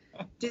mean,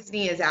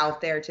 Disney is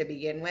out there to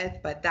begin with,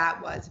 but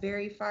that was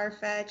very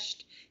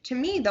far-fetched. To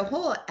me, the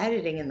whole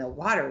editing in the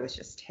water was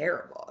just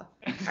terrible.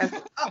 I was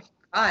like, oh,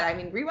 God. I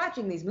mean,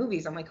 rewatching these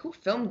movies, I'm like, who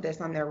filmed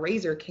this on their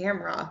Razor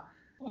camera?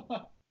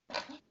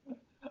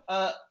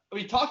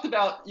 We talked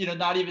about,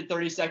 not even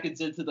 30 seconds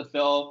into the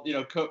film,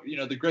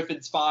 the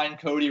Griffins find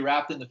Cody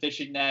wrapped in the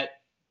fishing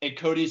net, and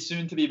Cody's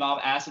soon-to-be mom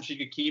asks if she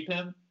could keep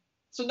him.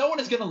 So no one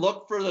is going to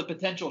look for the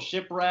potential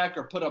shipwreck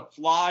or put up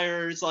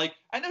flyers.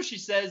 I know she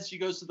says she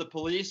goes to the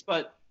police,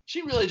 but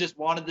she really just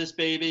wanted this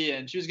baby,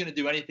 and she was going to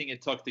do anything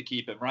it took to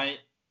keep him, right?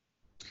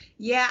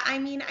 Yeah, I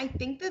mean, I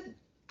think that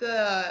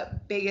the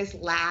biggest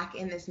lack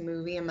in this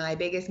movie and my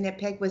biggest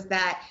nitpick was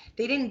that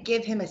they didn't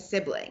give him a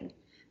sibling.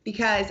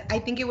 Because I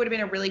think it would have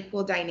been a really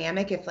cool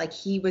dynamic if like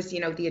he was,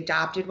 the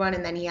adopted one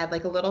and then he had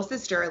like a little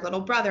sister, a little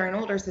brother, an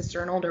older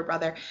sister, an older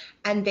brother,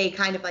 and they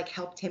kind of like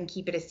helped him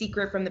keep it a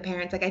secret from the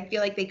parents. Like I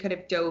feel like they could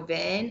have dove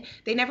in.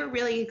 They never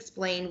really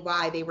explained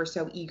why they were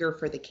so eager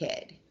for the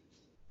kid.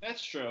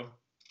 That's true.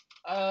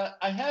 I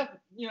have,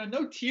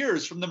 no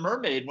tears from the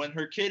mermaid when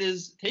her kid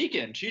is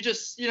taken. She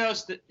just, you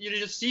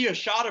just see a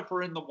shot of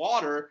her in the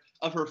water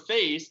of her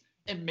face,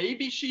 and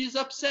maybe she's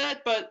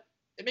upset, but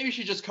maybe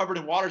she's just covered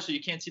in water so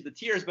you can't see the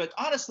tears. But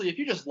honestly, if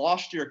you just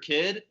lost your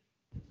kid,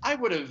 I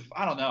would have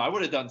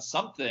done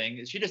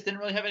something. She just didn't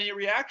really have any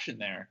reaction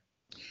there.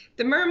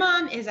 The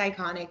mermom is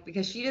iconic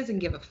because she doesn't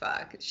give a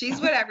fuck. She's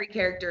what every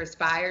character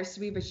aspires to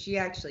be, but she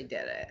actually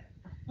did it.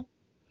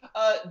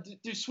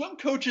 Do swim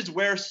coaches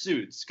wear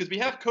suits? Because we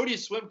have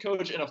Cody's swim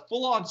coach in a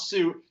full-on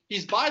suit.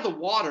 He's by the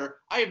water.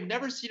 I have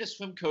never seen a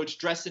swim coach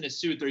dressed in a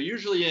suit. They're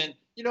usually in,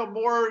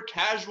 more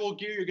casual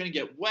gear. You're going to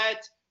get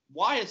wet.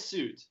 Why a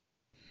suit?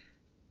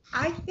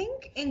 I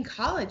think in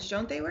college,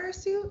 don't they wear a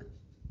suit?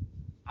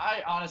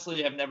 I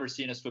honestly have never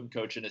seen a swim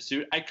coach in a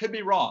suit. I could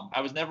be wrong.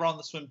 I was never on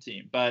the swim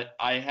team, but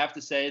I have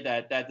to say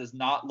that does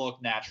not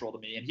look natural to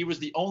me. And he was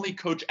the only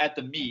coach at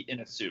the meet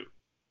in a suit.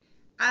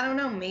 I don't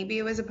know. Maybe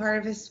it was a part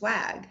of his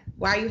swag.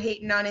 Why are you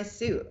hating on his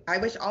suit? I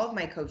wish all of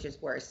my coaches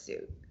wore a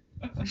suit.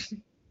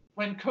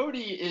 When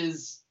Cody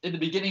is in the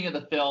beginning of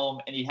the film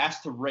and he has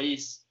to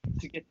race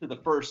to get to the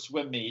first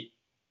swim meet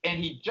and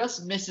he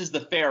just misses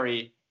the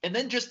ferry and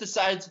then just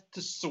decides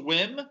to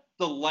swim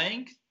the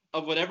length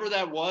of whatever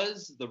that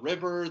was, the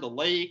river, the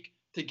lake,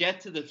 to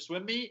get to the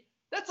swim meet,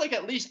 that's like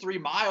at least 3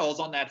 miles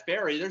on that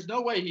ferry. There's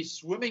no way he's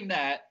swimming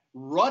that,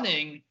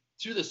 running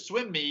to the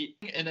swim meet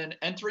and then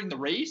entering the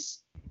race.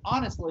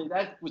 Honestly,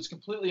 that was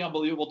completely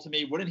unbelievable to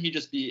me. Wouldn't he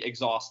just be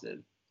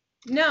exhausted?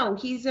 No,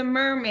 he's a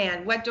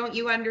merman. What don't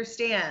you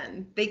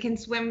understand? They can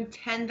swim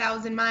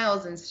 10,000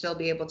 miles and still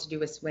be able to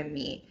do a swim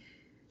meet.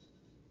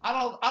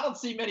 I don't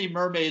see many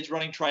mermaids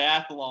running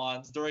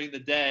triathlons during the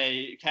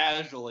day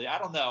casually. I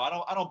don't know.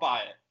 I don't buy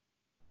it.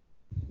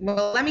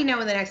 Well, let me know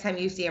the next time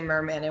you see a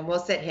merman and we'll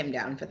sit him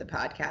down for the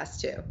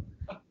podcast too.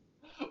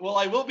 Well,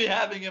 I will be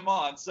having him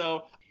on.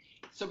 So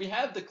we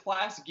have the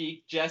class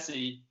geek,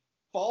 Jesse,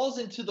 falls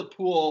into the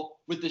pool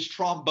with his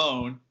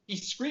trombone. He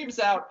screams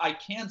out, "I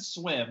can't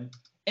swim."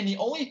 And the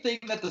only thing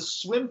that the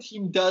swim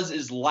team does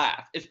is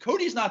laugh. If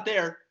Cody's not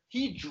there,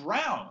 he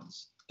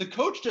drowns. The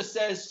coach just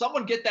says,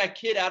 "Someone get that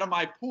kid out of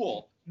my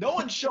pool." No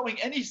one's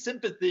showing any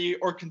sympathy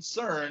or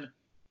concern.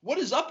 What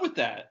is up with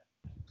that?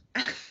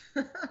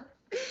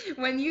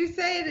 When you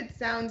say it, it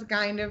sounds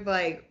kind of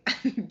like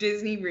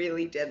Disney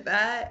really did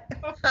that.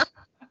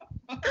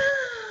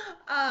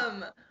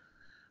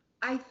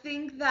 I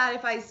think that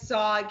if I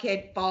saw a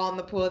kid fall in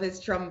the pool with his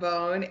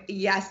trombone,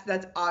 yes,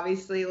 that's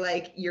obviously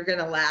like you're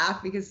gonna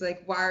laugh because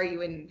like why are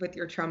you in with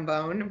your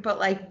trombone? But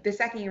like the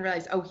second you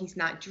realize, oh, he's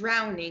not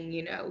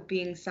drowning,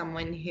 being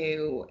someone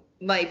who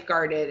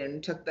lifeguarded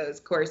and took those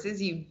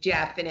courses, you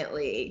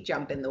definitely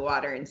jump in the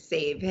water and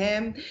save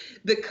him.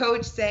 The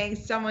coach saying,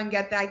 "Someone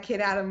get that kid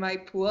out of my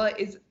pool,"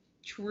 is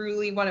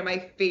truly one of my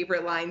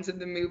favorite lines of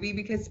the movie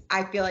because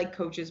I feel like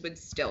coaches would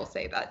still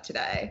say that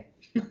today.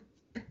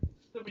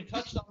 So we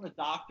touched on the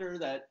doctor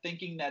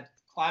thinking that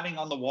climbing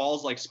on the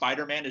walls like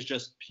Spider-Man is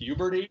just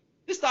puberty.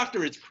 This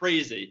doctor is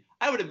crazy.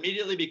 I would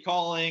immediately be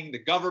calling the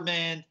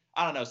government,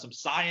 I don't know, some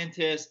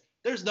scientist.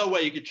 There's no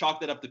way you could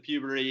chalk that up to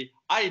puberty.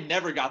 I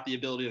never got the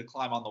ability to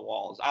climb on the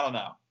walls. I don't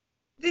know.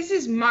 This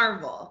is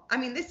Marvel. I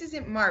mean, this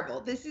isn't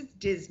Marvel. This is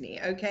Disney,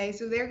 okay?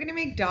 So they're going to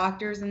make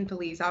doctors and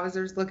police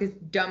officers look as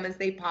dumb as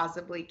they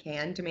possibly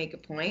can to make a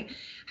point.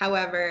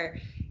 However,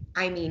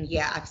 I mean,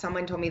 yeah, if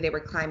someone told me they were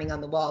climbing on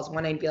the walls,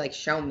 one, I'd be like,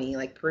 show me,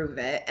 like, prove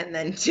it. And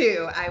then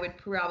two, I would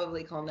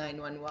probably call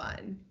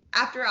 911.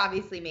 After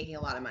obviously making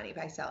a lot of money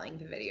by selling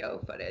the video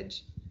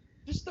footage.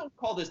 Just don't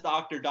call this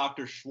doctor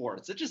Dr.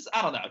 Schwartz.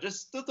 I don't know.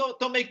 Just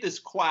don't make this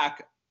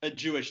quack a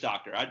Jewish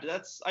doctor. I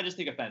just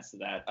take offense to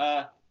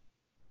that.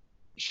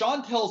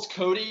 Sean tells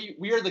Cody,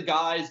 "We are the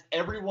guys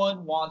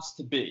everyone wants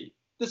to be."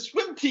 The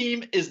swim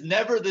team is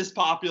never this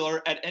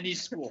popular at any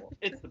school.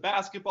 It's the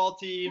basketball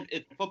team,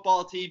 it's the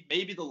football team,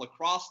 maybe the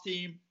lacrosse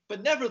team,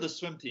 but never the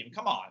swim team.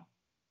 Come on.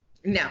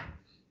 No,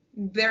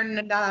 they're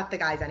not the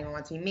guys anyone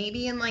wants to be.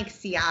 Maybe in like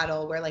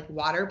Seattle where like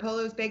water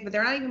polo is big, but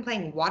they're not even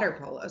playing water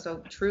polo. So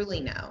truly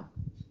no.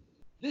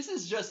 This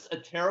is just a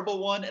terrible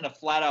one and a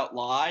flat out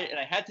lie. And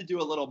I had to do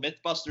a little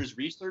Mythbusters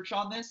research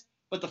on this.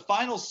 But the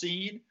final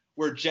scene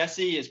where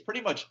Jesse is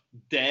pretty much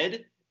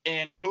dead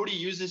and Cody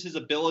uses his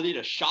ability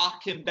to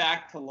shock him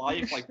back to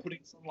life, like putting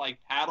some like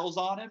paddles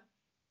on him.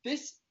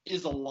 This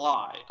is a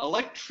lie.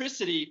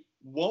 Electricity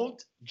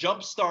won't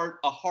jumpstart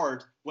a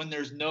heart when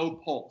there's no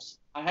pulse.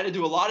 I had to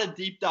do a lot of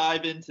deep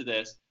dive into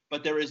this,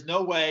 but there is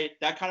no way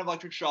that kind of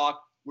electric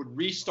shock would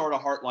restart a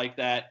heart like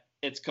that.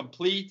 It's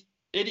complete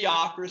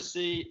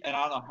idiocracy, and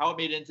I don't know how it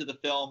made it into the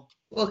film.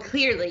 Well,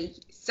 clearly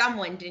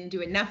someone didn't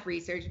do enough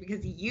research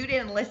because you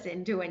didn't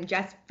listen to when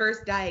Jess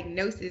first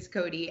diagnoses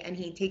Cody and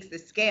he takes the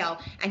scale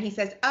and he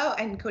says, oh,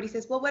 and Cody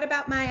says, well, what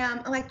about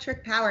my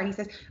electric power? And he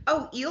says,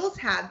 oh, eels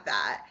have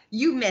that.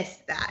 You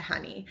missed that,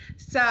 honey.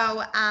 So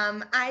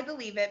I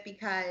believe it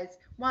because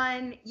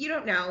one, you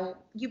don't know.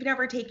 You've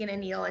never taken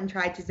an eel and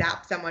tried to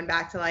zap someone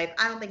back to life.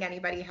 I don't think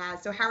anybody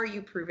has. So how are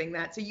you proving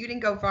that? So you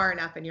didn't go far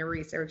enough in your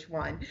research,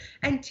 one.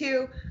 And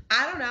two,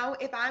 I don't know,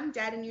 if I'm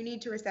dead and you need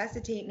to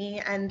resuscitate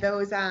me and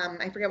those,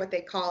 I forget what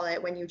they call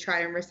it when you try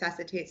and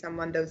resuscitate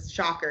someone, those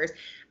shockers.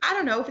 I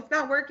don't know, if it's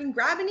not working,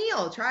 grab an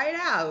eel, try it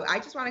out. I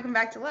just want to come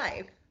back to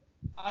life.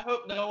 I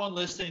hope no one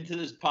listening to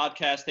this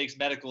podcast takes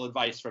medical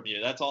advice from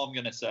you. That's all I'm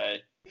going to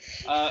say.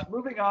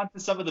 Moving on to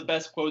some of the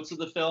best quotes of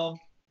the film.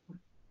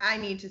 I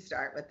need to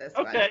start with this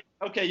one.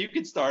 Okay, you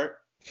can start.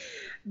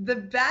 The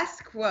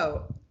best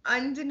quote,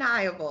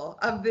 undeniable,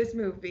 of this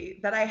movie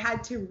that I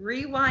had to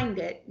rewind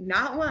it,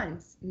 not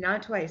once,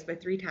 not twice,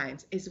 but 3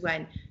 times, is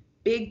when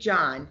Big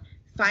John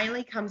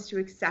finally comes to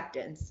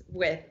acceptance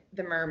with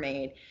the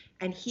mermaid.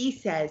 And he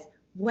says,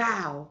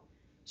 wow,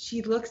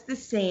 she looks the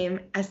same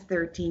as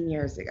 13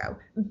 years ago.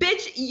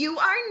 Bitch, you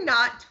are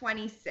not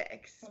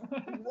 26.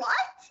 What?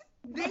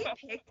 They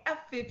picked a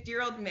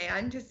 50-year-old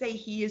man to say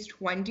he is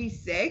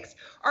 26?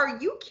 Are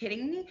you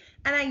kidding me?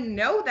 And I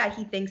know that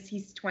he thinks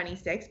he's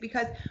 26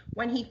 because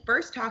when he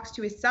first talks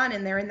to his son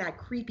and they're in that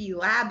creepy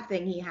lab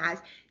thing he has,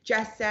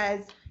 Jess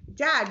says,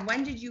 Dad,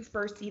 when did you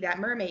first see that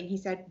mermaid? He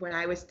said, when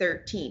I was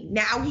 13.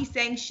 Now he's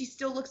saying she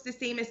still looks the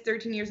same as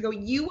 13 years ago.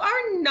 You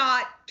are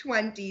not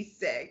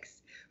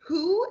 26.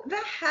 Who the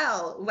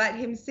hell let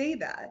him say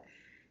that?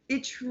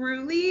 It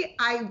truly,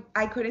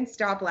 I couldn't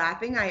stop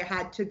laughing. I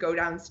had to go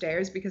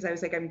downstairs because I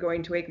was like, I'm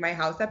going to wake my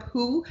house up.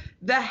 Who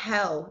the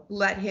hell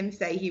let him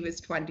say he was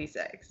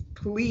 26?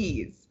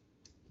 Please.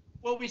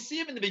 Well, we see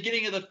him in the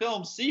beginning of the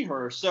film see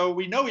her, so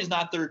we know he's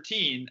not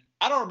 13.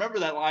 I don't remember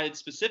that line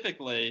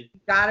specifically.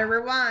 Gotta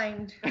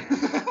rewind. He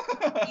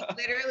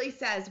literally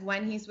says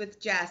when he's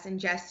with Jess and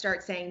Jess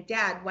starts saying,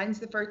 Dad, when's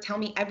the first, tell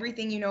me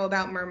everything you know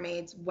about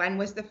mermaids. When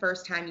was the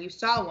first time you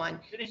saw one?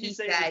 Didn't he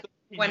say said,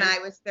 when I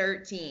was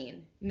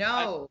 13.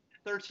 No.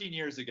 13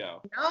 years ago.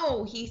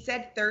 No, he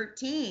said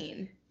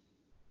 13.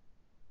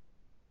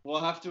 We'll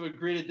have to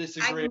agree to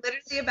disagree. I'm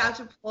literally about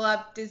to pull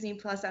up Disney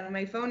Plus out of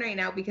my phone right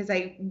now because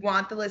I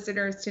want the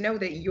listeners to know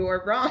that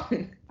you're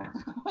wrong.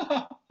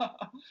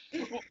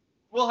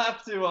 We'll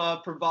have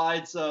to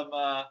provide some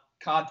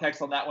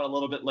context on that one a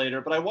little bit later.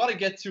 But I want to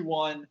get to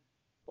one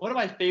of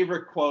my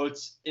favorite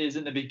quotes is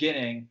in the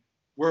beginning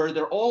where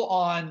they're all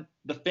on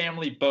the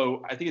family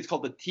boat. I think it's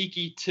called the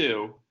Tiki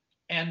 2.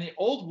 And the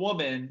old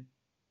woman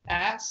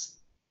asks,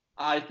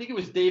 I think it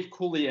was Dave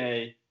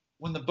Coulier,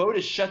 when the boat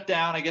is shut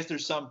down, I guess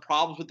there's some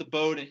problems with the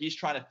boat and he's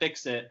trying to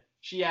fix it.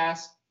 She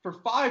asks, for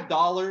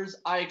 $5,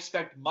 I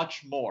expect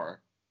much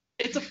more.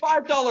 It's a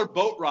 $5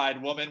 boat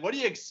ride, woman. What do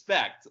you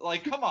expect?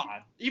 Like, come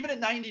on. Even in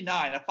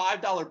 99, a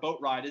 $5 boat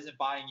ride isn't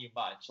buying you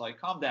much. Like,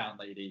 calm down,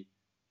 lady.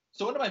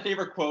 So one of my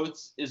favorite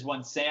quotes is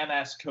when Sam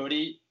asks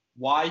Cody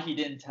why he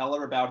didn't tell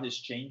her about his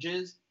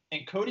changes.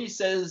 And Cody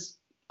says,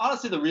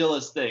 honestly, the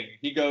realest thing.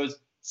 He goes,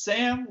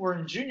 Sam, we're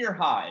in junior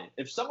high.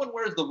 If someone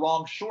wears the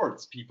wrong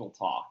shorts, people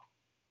talk.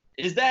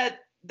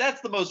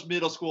 That's the most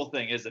middle school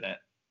thing, isn't it?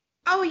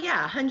 Oh,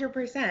 yeah,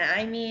 100%.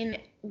 I mean,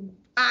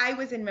 I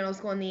was in middle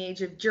school in the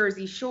age of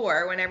Jersey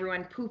Shore when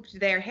everyone pooped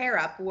their hair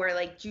up, wore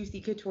like juicy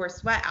couture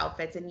sweat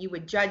outfits, and you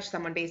would judge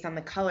someone based on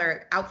the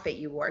color outfit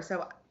you wore.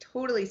 So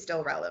totally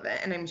still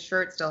relevant, and I'm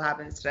sure it still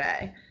happens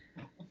today.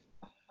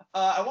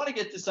 I want to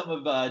get to some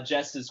of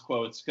Jess's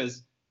quotes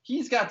because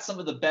he's got some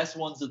of the best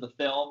ones of the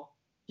film.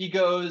 He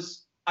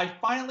goes, I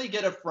finally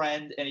get a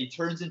friend, and he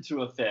turns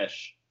into a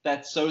fish.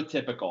 That's so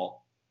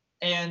typical.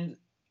 And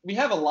we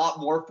have a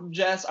lot more from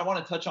Jess. I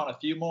want to touch on a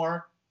few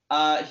more.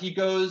 He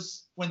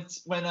goes, when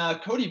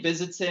Cody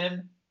visits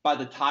him by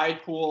the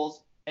tide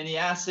pools, and he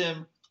asks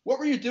him, what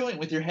were you doing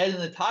with your head in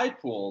the tide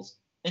pools?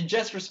 And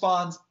Jess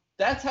responds,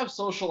 that's how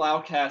social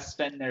outcasts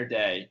spend their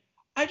day.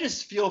 I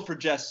just feel for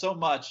Jess so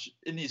much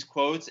in these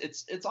quotes.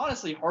 It's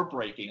honestly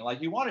heartbreaking.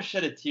 Like, you want to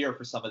shed a tear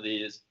for some of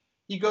these.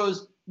 He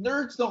goes,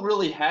 nerds don't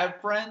really have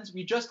friends.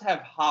 We just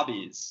have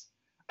hobbies.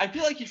 I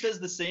feel like he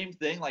says the same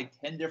thing like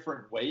 10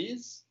 different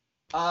ways.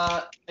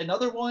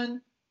 Another one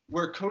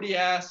where Cody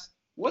asks,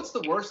 what's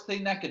the worst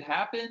thing that could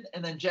happen?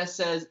 And then Jess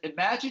says,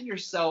 imagine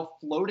yourself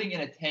floating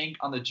in a tank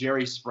on the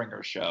Jerry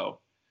Springer show.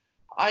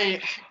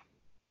 I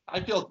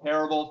feel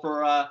terrible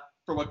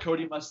for what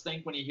Cody must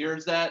think when he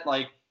hears that.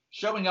 Like,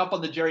 showing up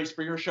on the Jerry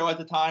Springer show at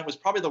the time was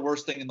probably the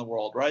worst thing in the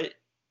world, right?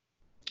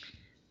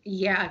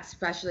 Yeah,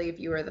 especially if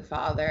you were the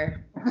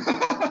father.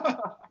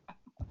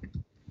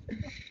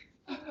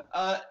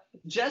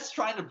 Jess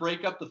trying to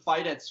break up the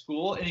fight at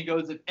school, and he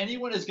goes, if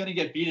anyone is going to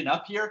get beaten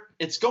up here,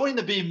 it's going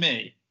to be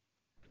me.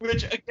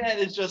 Which, again,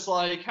 is just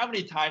like, how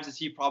many times has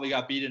he probably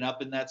got beaten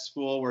up in that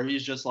school where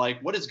he's just like,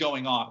 what is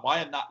going on? Why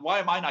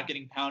am I not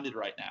getting pounded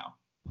right now?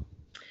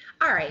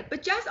 All right,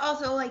 but Jess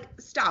also, like,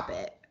 stop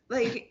it.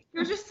 Like,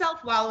 you're just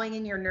self-wallowing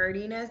in your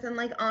nerdiness, and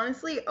like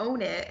honestly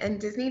own it. And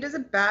Disney does a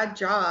bad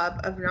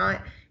job of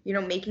not,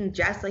 making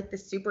Jess like the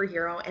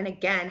superhero, and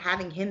again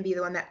having him be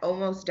the one that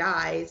almost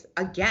dies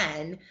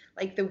again,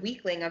 like the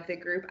weakling of the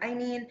group. I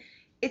mean,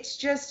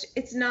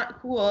 it's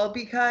not cool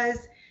because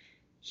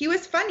he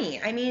was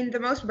funny. I mean, the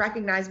most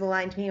recognizable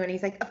line to me when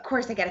he's like, "Of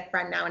course I get a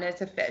friend now and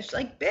it's a fish."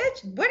 Like,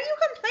 bitch, what are you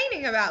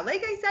complaining about?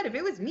 Like I said, if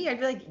it was me,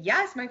 I'd be like,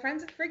 "Yes, my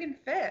friend's a friggin'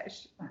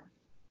 fish."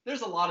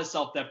 There's a lot of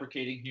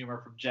self-deprecating humor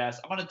from Jess.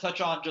 I'm going to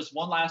touch on just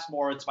one last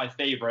more. It's my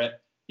favorite.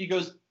 He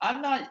goes,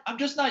 I'm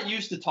just not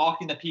used to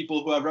talking to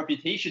people who have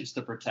reputations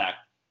to protect.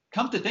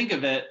 Come to think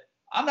of it,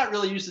 I'm not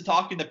really used to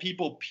talking to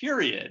people,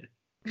 period.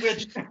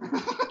 Which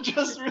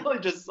just really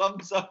just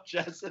sums up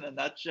Jess in a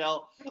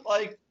nutshell.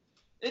 Like,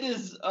 it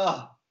is,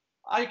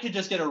 I could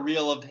just get a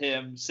reel of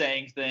him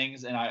saying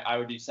things and I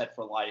would be set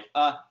for life.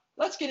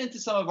 Let's get into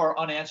some of our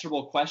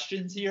unanswerable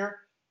questions here.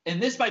 And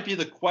this might be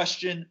the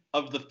question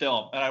of the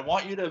film. And I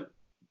want you to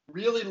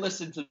really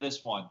listen to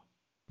this one.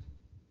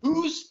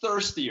 Who's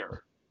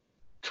thirstier?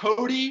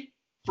 Cody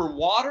for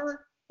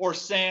water or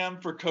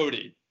Sam for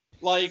Cody?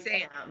 Like,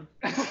 Sam.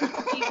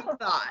 People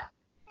thought.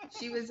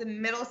 She was a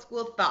middle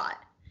school thought.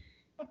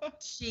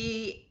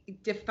 She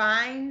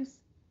defines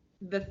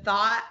the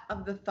thought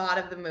of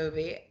the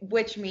movie,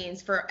 which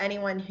means, for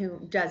anyone who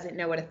doesn't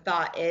know what a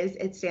thought is,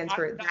 it stands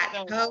for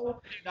that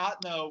hoe. I do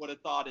not know what a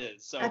thought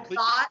is. So a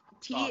thought,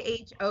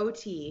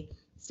 THOT,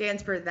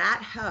 stands for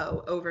that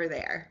hoe over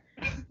there.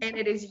 And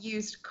it is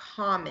used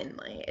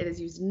commonly. It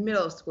is used in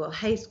middle school,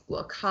 high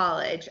school,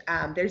 college.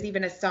 There's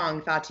even a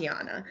song,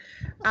 Tatiana.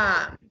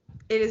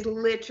 It is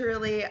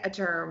literally a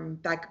term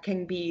that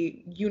can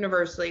be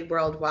universally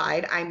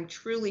worldwide. I'm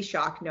truly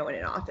shocked no one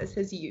in office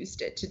has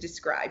used it to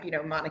describe,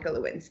 Monica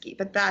Lewinsky,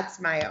 but that's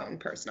my own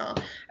personal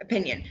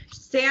opinion.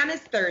 Sam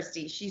is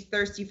thirsty. She's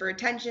thirsty for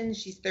attention.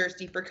 She's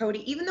thirsty for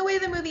Cody. Even the way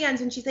the movie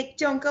ends, and she's like,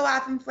 "Don't go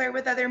off and flirt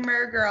with other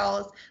mer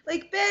girls."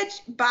 Like,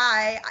 bitch,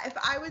 bye. If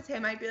I was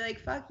him, I'd be like,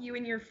 "Fuck you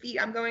and your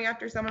feet. I'm going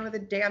after someone with a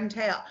damn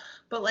tail."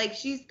 But like,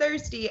 she's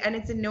thirsty and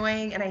it's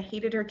annoying, and I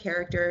hated her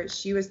character.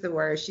 She was the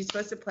worst. She's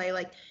supposed to play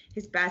like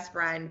his best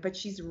friend, but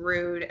she's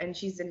rude and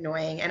she's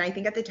annoying. And I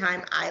think at the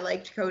time I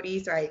liked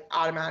Cody, so I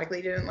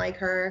automatically didn't like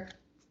her.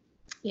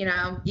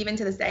 Even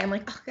to this day, I'm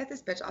like, "Oh, get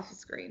this bitch off the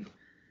screen."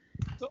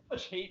 So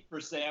much hate for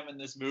Sam in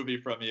this movie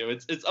from you.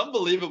 It's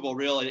unbelievable,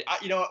 really.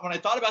 When I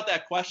thought about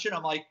that question,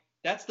 I'm like,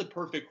 that's the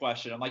perfect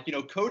question. I'm like,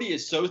 Cody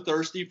is so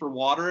thirsty for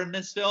water in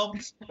this film,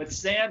 but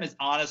Sam is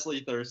honestly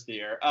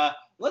thirstier.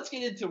 Let's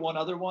get into one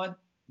other one.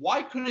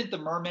 Why couldn't the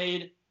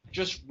mermaid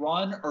just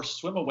run or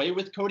swim away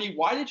with Cody?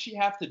 Why did she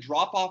have to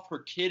drop off her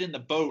kid in the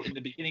boat in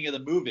the beginning of the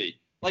movie?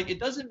 Like, it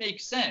doesn't make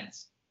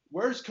sense.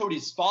 Where's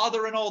Cody's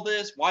father in all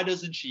this? Why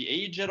doesn't she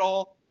age at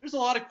all? There's a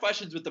lot of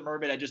questions with the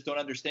mermaid I just don't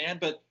understand,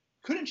 but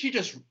couldn't she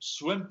just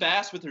swim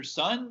fast with her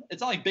son? It's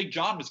not like Big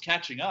John was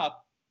catching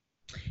up.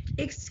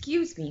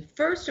 Excuse me.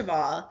 First of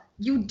all,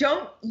 you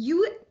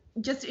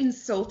just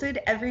insulted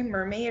every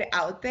mermaid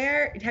out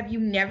there. Have you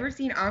never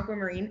seen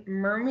Aquamarine?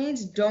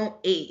 Mermaids don't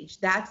age.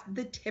 That's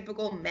the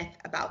typical myth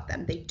about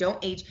them. They don't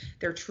age.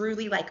 They're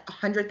truly like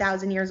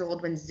 100,000 years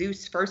old when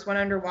Zeus first went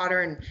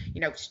underwater and,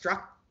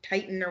 struck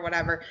Titan or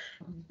whatever.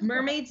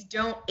 Mermaids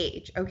don't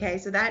age, okay?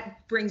 So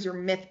that brings your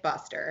myth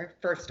buster,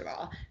 first of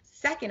all.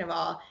 Second of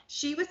all,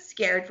 she was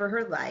scared for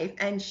her life,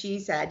 and she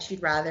said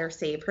she'd rather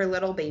save her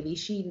little baby.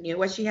 She knew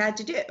what she had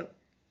to do.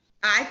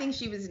 I think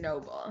she was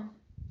noble.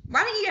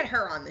 Why don't you get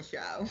her on the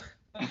show?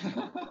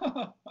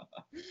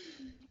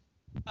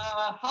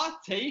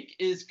 Hot take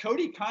is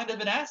Cody kind of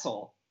an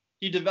asshole.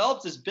 He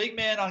develops this big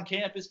man on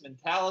campus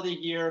mentality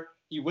here.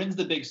 He wins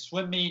the big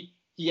swim meet.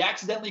 He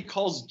accidentally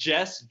calls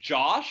Jess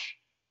Josh,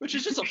 which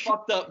is just a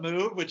fucked up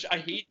move, which I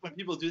hate when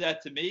people do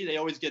that to me. They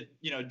always get,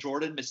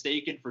 Jordan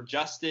mistaken for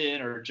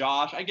Justin or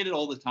Josh. I get it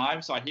all the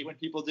time, so I hate when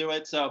people do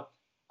it. So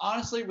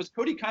honestly, was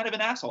Cody kind of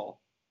an asshole?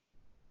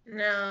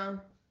 No.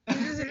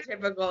 He's just a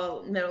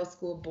typical middle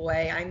school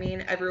boy. I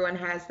mean, everyone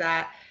has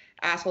that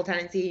asshole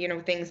tendency,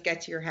 things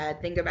get to your head.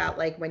 Think about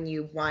like when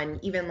you won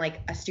even like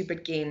a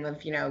stupid game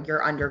of,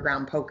 your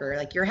underground poker,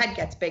 like your head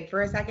gets big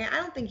for a second. I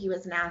don't think he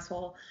was an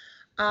asshole.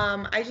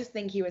 I just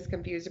think he was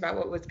confused about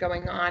what was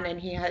going on, and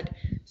he had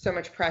so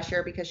much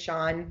pressure because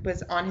Sean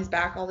was on his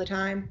back all the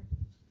time.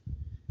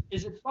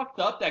 Is it fucked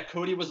up that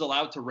Cody was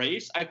allowed to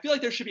race? I feel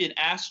like there should be an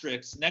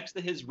asterisk next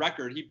to his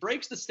record. He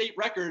breaks the state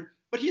record,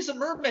 but he's a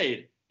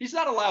mermaid. He's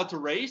not allowed to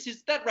race.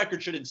 That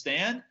record shouldn't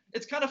stand.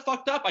 It's kind of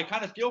fucked up. I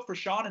kind of feel for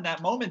Sean in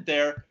that moment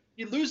there.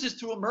 He loses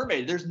to a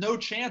mermaid. There's no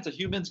chance a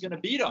human's going to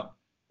beat him.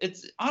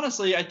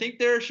 Honestly, I think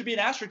there should be an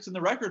asterisk in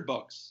the record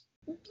books.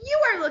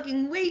 You are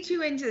looking way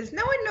too into this.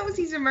 No one knows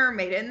he's a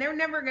mermaid, and they're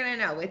never going to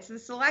know. It's the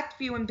select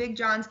few, and Big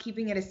John's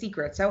keeping it a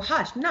secret. So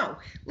hush, no.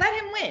 Let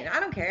him win. I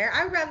don't care.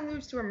 I would rather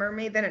lose to a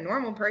mermaid than a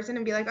normal person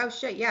and be like, "Oh,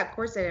 shit, yeah, of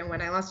course I didn't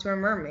win. I lost to a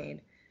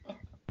mermaid."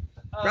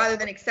 Rather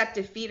than accept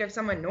defeat of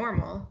someone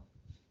normal.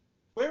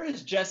 Where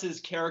is Jess's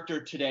character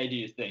today, do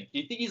you think? Do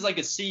you think he's like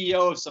a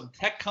CEO of some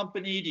tech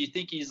company? Do you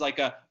think he's like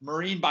a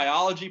marine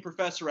biology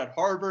professor at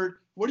Harvard?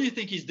 What do you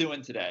think he's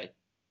doing today?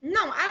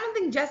 No, I don't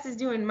think Jess is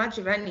doing much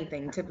of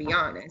anything, to be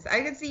honest.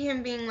 I could see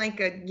him being like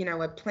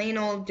a plain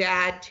old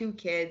dad, 2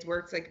 kids,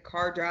 works like a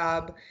car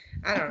job.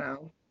 I don't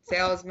know,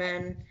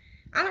 salesman.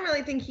 I don't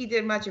really think he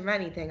did much of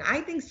anything.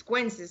 I think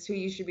Squints is who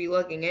you should be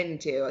looking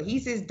into.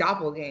 He's his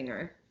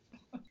doppelganger.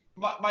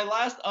 My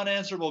last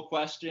unanswerable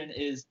question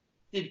is,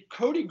 did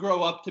Cody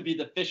grow up to be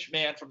the fish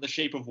man from The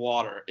Shape of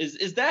Water?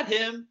 Is that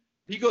him?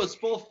 He goes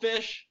full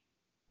fish?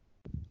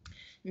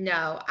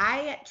 No,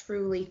 I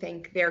truly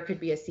think there could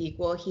be a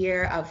sequel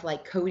here of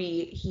like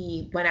Cody,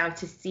 he went out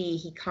to sea,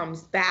 he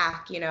comes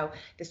back, the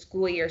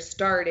school year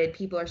started,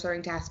 people are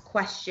starting to ask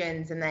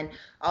questions, and then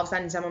all of a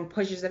sudden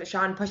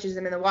Sean pushes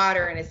him in the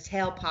water and his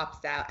tail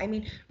pops out. I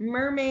mean,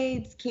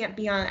 mermaids can't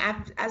be on,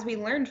 as we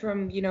learned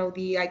from,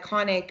 the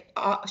iconic,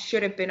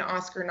 should have been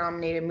Oscar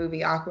nominated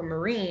movie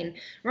Aquamarine,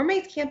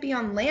 mermaids can't be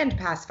on land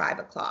past 5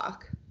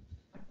 o'clock.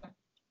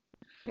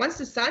 Once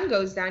the sun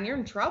goes down, you're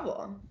in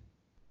trouble.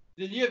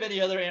 Did you have any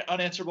other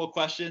unanswerable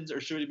questions,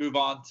 or should we move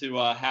on to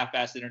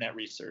half-assed internet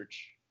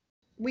research?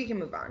 We can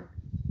move on.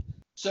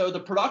 So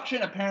the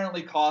production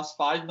apparently cost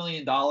 $5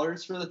 million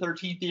for the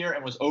 13th year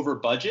and was over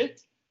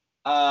budget.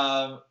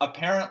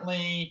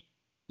 Apparently,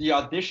 the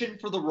audition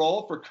for the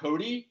role for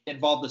Cody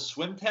involved a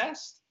swim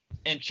test,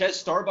 and Ches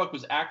Starbuck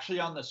was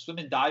actually on the swim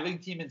and diving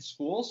team in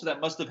school, so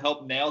that must have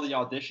helped nail the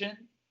audition.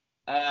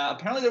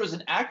 Apparently, there was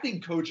an acting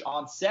coach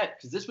on set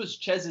because this was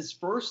Chez's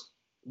first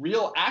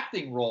real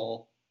acting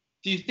role.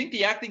 Do you think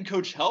the acting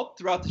coach helped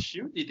throughout the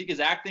shoot? Do you think his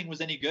acting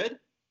was any good?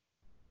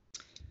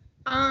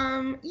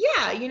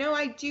 Yeah,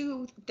 I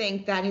do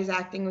think that his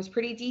acting was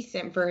pretty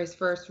decent for his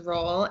first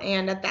role.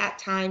 And at that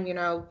time,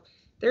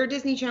 they're a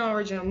Disney Channel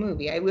original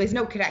movie. It was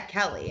no Cadet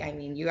Kelly. I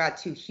mean, you got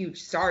 2 huge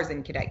stars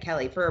in Cadet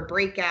Kelly. For a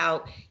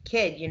breakout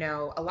kid,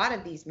 a lot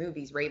of these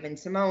movies, Raven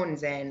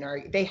Simone's in,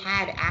 or they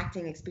had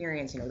acting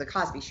experience, The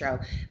Cosby Show,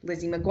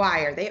 Lizzie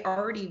McGuire. They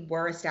already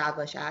were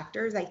established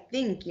actors. I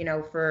think,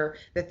 for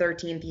the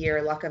 13th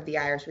year, Luck of the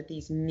Irish with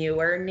these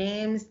newer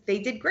names, they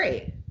did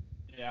great.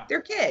 Yeah. They're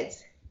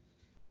kids.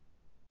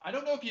 I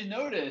don't know if you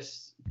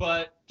noticed,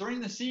 but during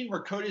the scene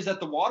where Cody's at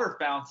the water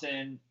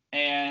fountain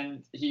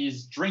and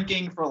he's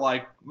drinking for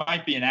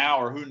might be an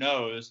hour, who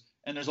knows,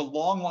 and there's a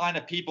long line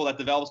of people that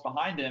develops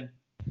behind him,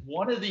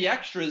 one of the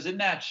extras in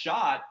that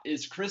shot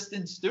is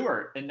Kristen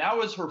Stewart, and that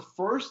was her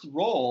first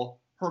role.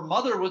 Her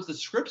mother was the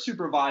script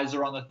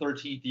supervisor on the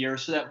 13th year,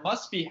 so that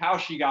must be how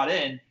she got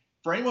in.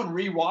 For anyone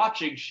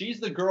rewatching, she's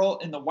the girl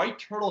in the white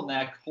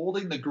turtleneck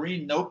holding the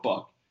green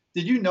notebook.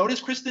 Did you notice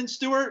Kristen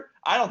Stewart?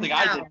 I don't think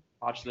I did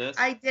watch this.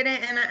 I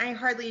didn't, and I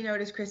hardly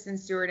noticed Kristen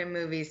Stewart in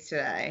movies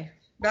today.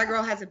 That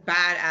girl has a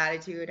bad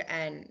attitude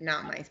and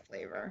not my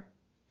flavor.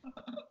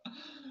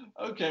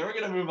 Okay, we're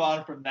going to move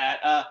on from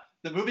that.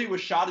 The movie was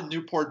shot in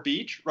Newport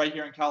Beach, right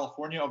here in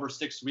California, over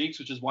 6 weeks,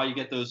 which is why you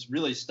get those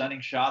really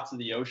stunning shots of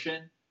the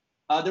ocean.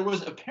 There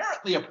was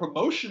apparently a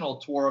promotional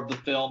tour of the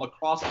film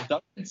across a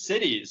dozen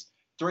cities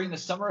during the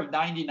summer of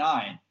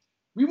 '99.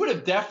 We would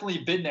have definitely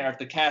been there if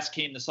the cast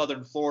came to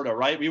Southern Florida,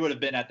 right? We would have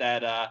been at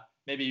that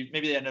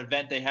maybe an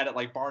event they had at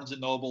like Barnes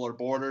and Noble or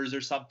Borders or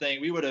something.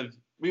 We would have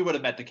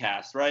met the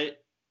cast, right?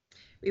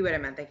 We would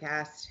have met the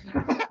cast.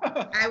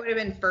 I would have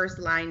been first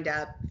lined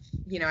up.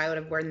 I would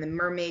have worn the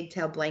mermaid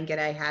tail blanket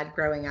I had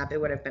growing up.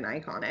 It would have been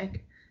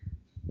iconic.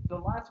 The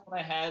last one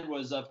I had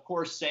was, of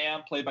course,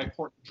 Sam, played by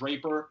Courtney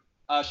Draper.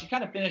 She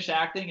kind of finished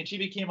acting and she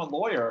became a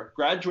lawyer,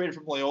 graduated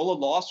from Loyola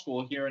Law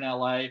School here in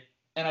LA.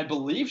 And I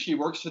believe she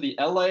works for the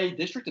LA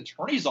District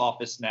Attorney's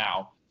Office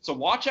now. So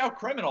watch out,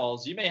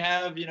 criminals. You may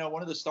have,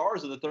 one of the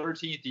stars of the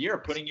 13th year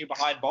putting you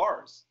behind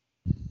bars.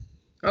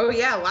 Oh,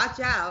 yeah, watch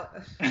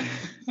out.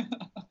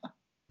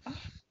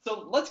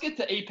 So let's get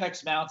to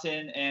Apex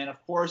Mountain. And, of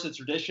course, it's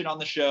tradition on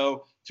the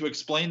show to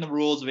explain the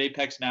rules of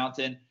Apex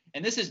Mountain.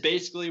 And this is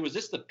basically, was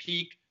this the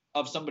peak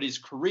of somebody's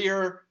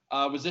career?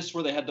 Was this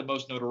where they had the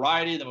most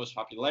notoriety, the most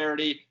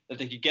popularity, that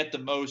they could get the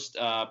most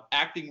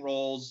acting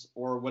roles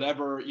or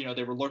whatever,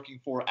 they were looking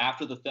for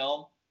after the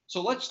film?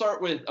 So let's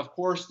start with, of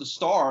course, the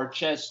star,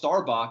 Ches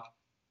Starbuck.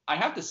 I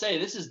have to say,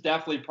 this is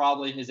definitely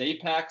probably his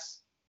apex.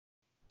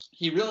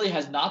 He really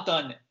has not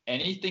done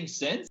anything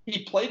since.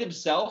 He played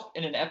himself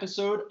in an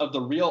episode of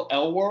The Real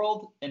L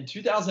World in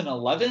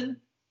 2011.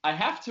 I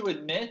have to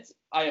admit,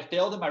 I have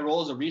failed in my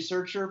role as a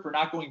researcher for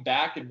not going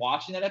back and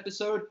watching that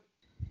episode.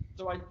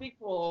 So I think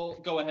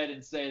we'll go ahead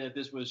and say that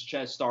this was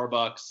Ches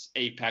Starbuck's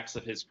apex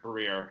of his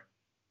career.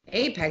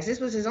 Apex? This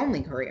was his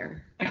only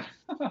career.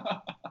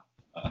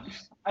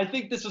 I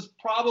think this was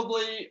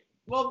probably,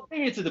 well,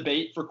 maybe it's a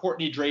debate for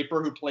Courtney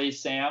Draper, who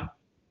plays Sam.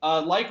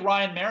 Like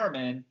Ryan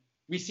Merriman,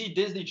 we see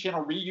Disney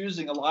Channel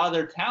reusing a lot of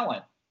their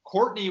talent.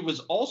 Courtney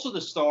was also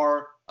the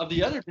star of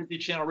the other Disney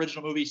Channel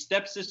original movie,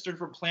 Stepsister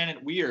from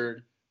Planet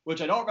Weird,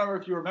 which I don't remember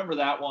if you remember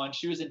that one.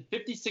 She was in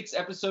 56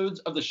 episodes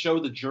of the show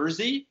The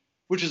Jersey,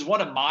 which is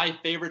one of my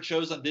favorite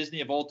shows on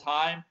Disney of all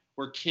time,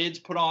 where kids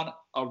put on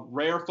a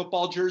rare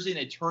football jersey and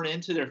they turn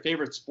into their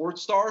favorite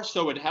sports star.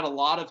 So it had a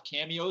lot of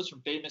cameos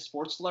from famous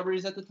sports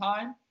celebrities at the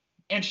time.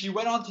 And she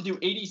went on to do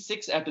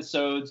 86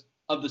 episodes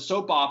of the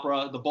soap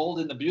opera, The Bold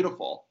and the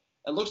Beautiful.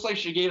 It looks like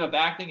she gave up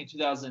acting in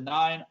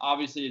 2009.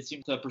 Obviously, it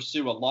seemed to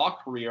pursue a law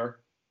career.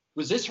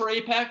 Was this her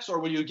apex, or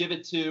would you give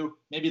it to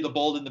maybe The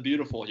Bold and the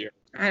Beautiful here?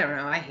 I don't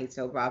know. I hate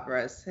soap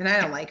operas, and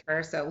I don't like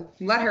her, so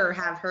let her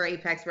have her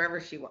apex wherever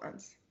she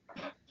wants.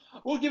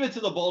 We'll give it to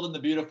The Bold and the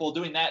Beautiful,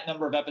 doing that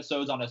number of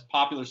episodes on a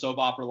popular soap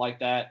opera like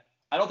that.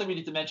 I don't think we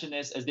need to mention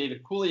this as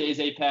David Coulier's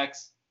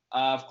apex.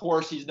 Of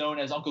course, he's known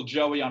as Uncle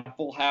Joey on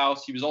Full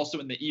House. He was also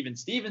in the Even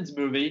Stevens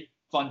movie,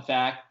 fun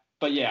fact.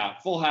 But yeah,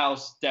 Full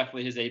House,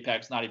 definitely his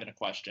apex, not even a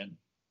question.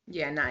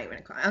 Yeah, not even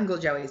a question. Uncle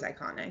Joey's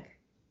iconic.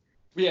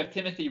 We have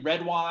Timothy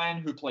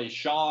Redwine, who plays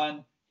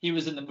Sean. He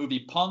was in the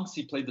movie Punks.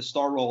 He played the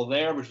star role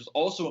there, which was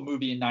also a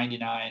movie in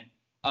 99.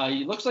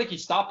 He looks like he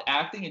stopped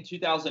acting in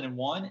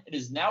 2001 and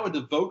is now a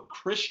devout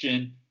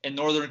Christian in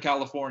Northern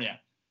California.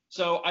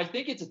 So I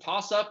think it's a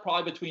toss-up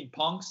probably between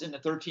Punks and the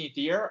 13th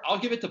Year. I'll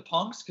give it to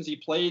Punks because he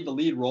played the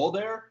lead role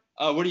there.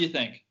 What do you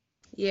think?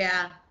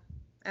 Yeah,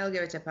 I'll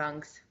give it to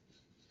Punks.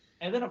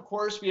 And then, of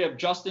course, we have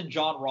Justin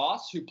John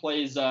Ross, who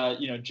plays,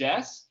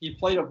 Jess. He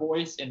played a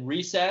voice in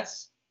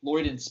Recess,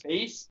 Lloyd in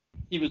Space.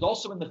 He was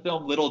also in the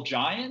film Little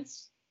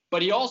Giants,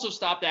 but he also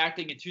stopped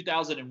acting in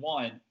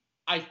 2001.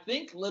 I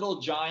think Little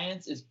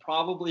Giants is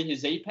probably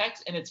his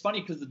apex, and it's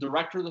funny because the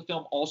director of the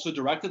film also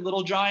directed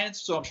Little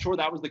Giants, so I'm sure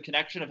that was the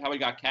connection of how he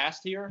got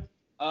cast here.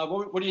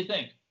 What do you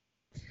think?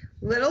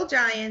 Little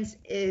Giants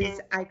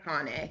is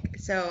iconic,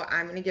 so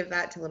I'm going to give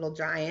that to Little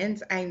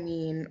Giants. I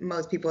mean,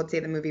 most people would say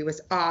the movie was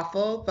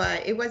awful,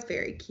 but it was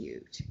very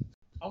cute.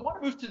 I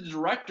want to move to the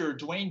director,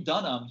 Dwayne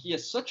Dunham. He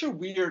has such a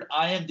weird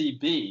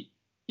IMDb.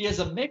 He has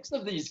a mix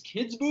of these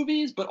kids'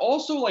 movies, but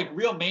also like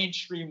real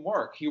mainstream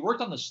work. He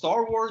worked on the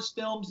Star Wars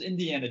films,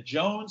 Indiana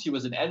Jones. He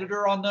was an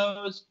editor on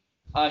those.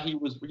 He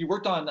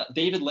worked on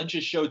David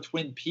Lynch's show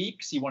Twin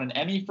Peaks. He won an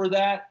Emmy for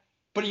that.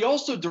 But he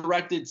also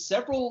directed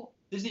several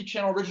Disney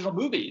Channel original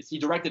movies. He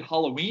directed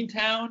Halloween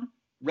Town,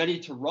 Ready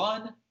to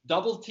Run,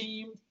 Double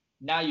Teamed,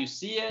 Now You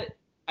See It.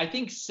 I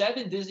think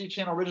 7 Disney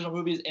Channel original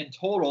movies in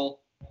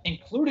total,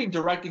 including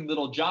directing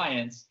Little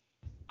Giants.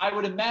 I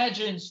would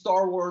imagine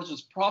Star Wars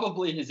was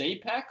probably his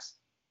apex,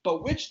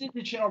 but which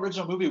Disney Channel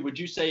original movie would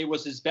you say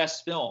was his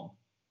best film?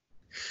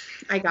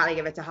 I gotta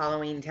give it to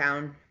Halloween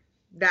Town.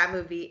 That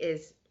movie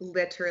is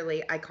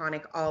literally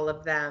iconic, all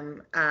of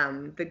them.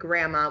 The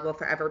grandma will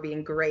forever be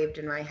engraved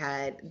in my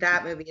head.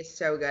 That movie is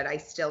so good. I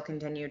still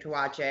continue to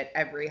watch it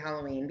every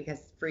Halloween because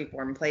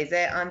Freeform plays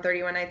it on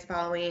 31 Nights of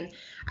Halloween.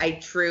 I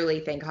truly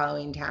think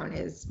Halloween Town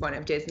is one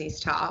of Disney's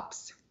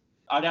tops.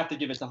 I'd have to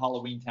give it to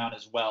Halloween Town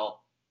as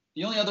well.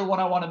 The only other one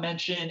I want to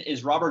mention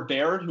is Robert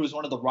Baird, who was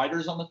one of the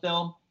writers on the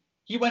film.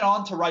 He went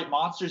on to write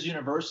Monsters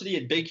University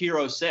and Big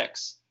Hero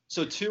 6.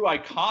 So 2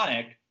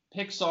 iconic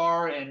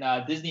Pixar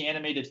and Disney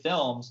animated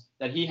films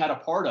that he had a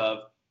part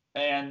of.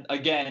 And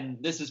again,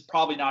 this is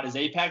probably not his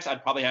apex.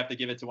 I'd probably have to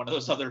give it to one of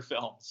those other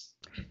films.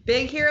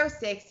 Big Hero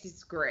 6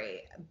 is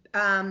great.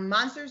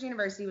 Monsters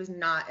University was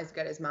not as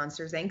good as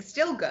Monsters, Inc.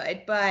 Still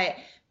good, but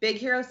Big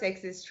Hero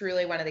 6 is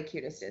truly one of the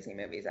cutest Disney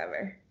movies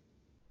ever.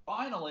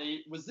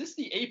 Finally, was this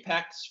the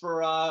apex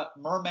for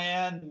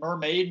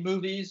mermaid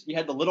movies? We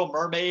had The Little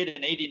Mermaid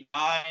in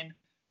 89.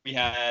 We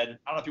had,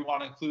 I don't know if you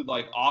want to include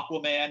like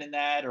Aquaman in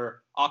that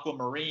or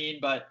Aquamarine,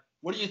 but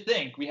what do you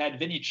think? We had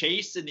Vinny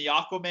Chase in the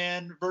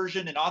Aquaman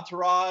version in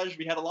Entourage.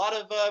 We had a lot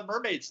of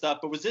mermaid stuff,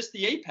 but was this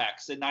the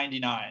apex in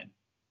 99?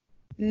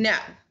 No,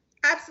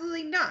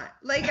 absolutely not.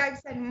 Like I've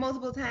said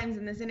multiple times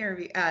in this in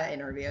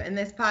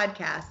this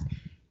podcast,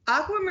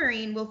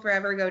 Aquamarine will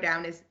forever go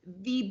down as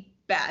the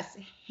best,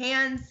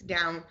 hands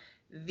down,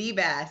 the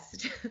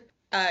best,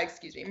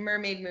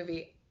 mermaid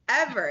movie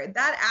ever.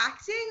 That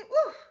acting,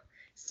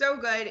 so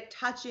good,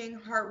 touching,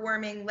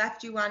 heartwarming,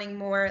 left you wanting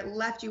more,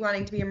 left you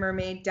wanting to be a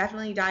mermaid,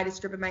 definitely dyed a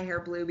strip of my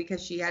hair blue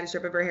because she had a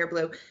strip of her hair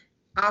blue.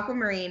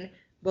 Aquamarine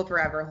will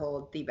forever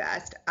hold the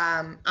best.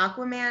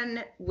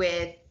 Aquaman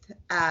with,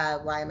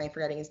 why am I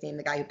forgetting his name?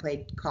 The guy who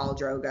played Khal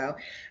Drogo,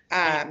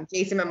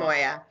 Jason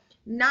Momoa,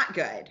 not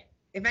good.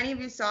 If any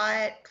of you saw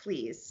it,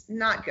 please,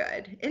 not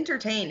good.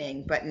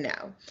 Entertaining, but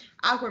no.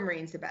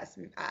 Aquamarine's the best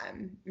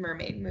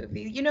mermaid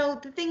movie. You know,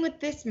 the thing with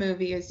this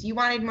movie is you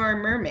wanted more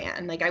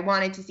merman. Like, I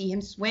wanted to see him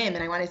swim,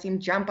 and I wanted to see him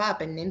jump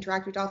up and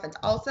interact with dolphins.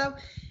 Also,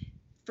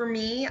 for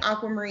me,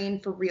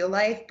 Aquamarine for real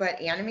life, but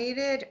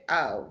animated,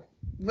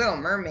 Little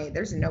Mermaid,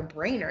 there's a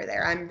no-brainer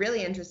there. I'm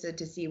really interested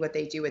to see what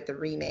they do with the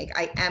remake.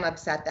 I am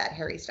upset that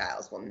Harry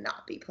Styles will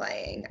not be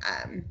playing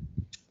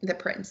the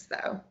prince,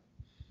 though.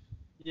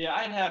 Yeah,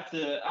 I'd have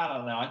to, I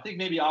don't know. I think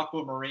maybe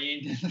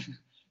Aquamarine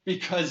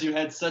because you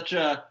had such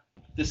a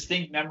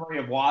distinct memory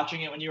of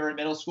watching it when you were in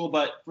middle school.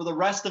 But for the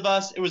rest of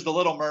us, it was The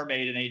Little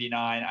Mermaid in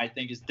 89, I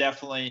think is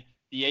definitely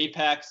the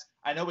apex.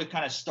 I know we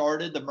kind of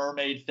started the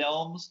mermaid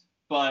films,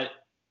 but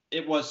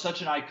it was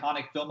such an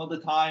iconic film of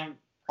the time,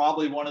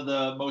 probably one of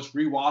the most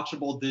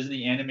rewatchable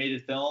Disney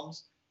animated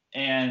films.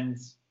 And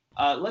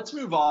let's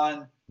move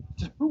on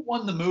to who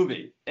won the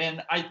movie.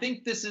 And I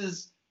think this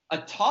is a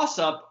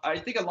toss-up. I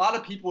think a lot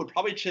of people would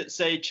probably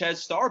say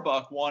Ches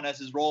Starbuck won as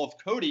his role of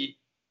Cody,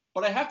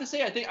 but I have to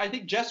say I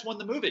think Jess won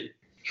the movie.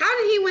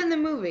 How did he win the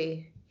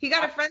movie? He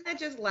got a friend that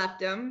just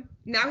left him.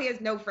 Now he has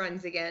no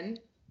friends again.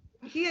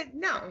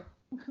 No.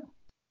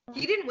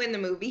 He didn't win the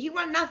movie. He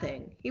won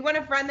nothing. He won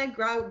a friend that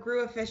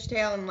grew a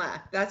fishtail and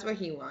left. That's what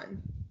he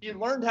won. He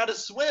learned how to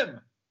swim.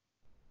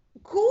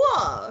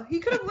 Cool. He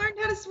could have learned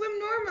how to swim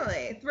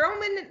normally. Throw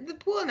him in the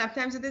pool enough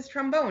times with his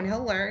trombone.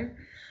 He'll learn.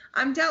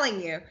 I'm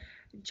telling you.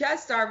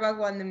 Jess Starbuck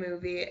won the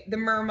movie. The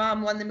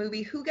Mermom won the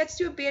movie. Who gets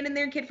to abandon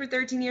their kid for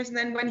 13 years and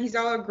then when he's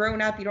all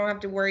grown up, you don't have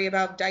to worry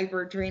about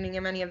diaper training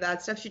him, any of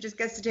that stuff. She just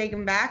gets to take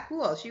him back.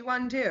 Cool. She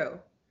won too.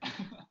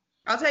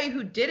 I'll tell you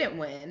who didn't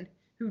win.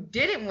 Who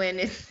didn't win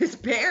is his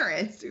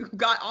parents, who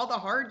got all the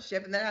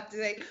hardship and then have to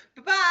say,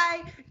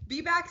 bye-bye, be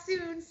back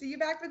soon, see you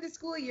back for the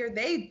school year.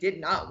 They did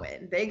not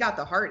win. They got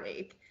the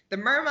heartache. The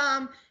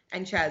Mermom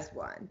and Ches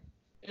won.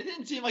 It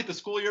didn't seem like the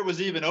school year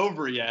was even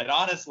over yet,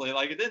 honestly.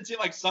 Like, it didn't seem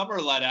like summer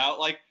let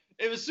out. Like,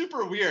 it was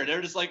super weird. They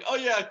were just like, oh,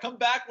 yeah, come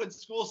back when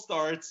school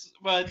starts.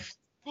 But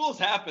school's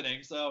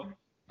happening. So,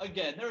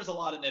 again, there was a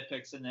lot of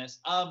nitpicks in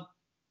this.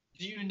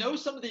 Do you know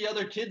some of the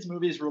other kids'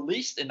 movies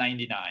released in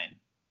 99?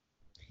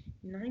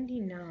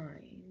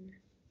 99.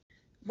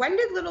 When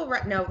did Little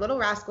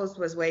Rascals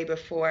was way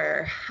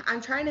before.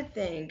 I'm trying to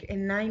think.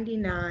 In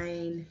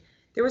 99,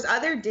 there was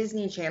other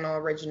Disney Channel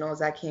originals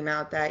that came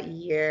out that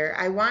year.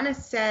 I want to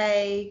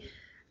say,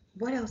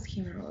 what else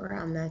came out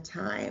around that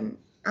time?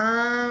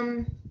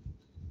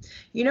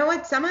 You know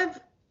what?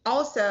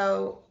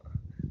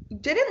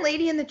 Didn't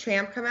Lady and the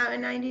Tramp come out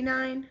in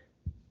 99?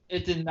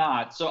 It did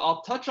not. So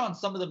I'll touch on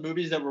some of the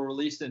movies that were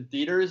released in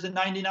theaters in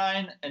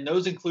 99, and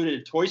those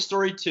included Toy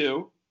Story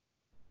 2.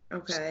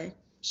 Okay.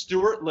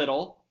 Stuart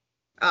Little.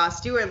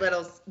 Stuart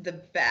Little's the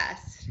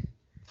best.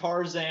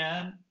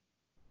 Tarzan.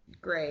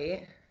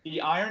 Great.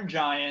 The Iron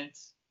Giant.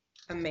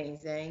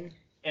 Amazing.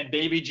 And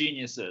Baby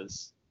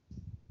Geniuses.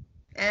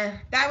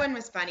 That one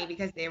was funny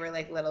because they were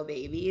like little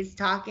babies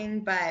talking,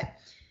 but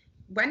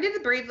when did The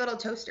Brave Little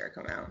Toaster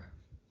come out?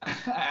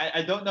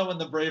 I don't know when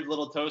The Brave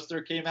Little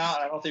Toaster came out.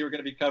 I don't think we're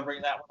going to be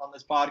covering that one on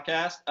this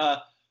podcast.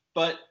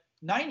 But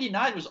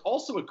 99 was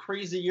also a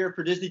crazy year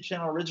for Disney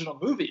Channel original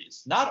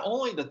movies. Not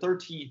only the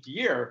 13th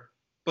Year,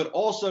 but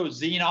also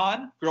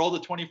Xenon, Girl of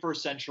the 21st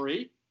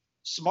Century,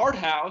 Smart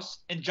House,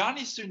 and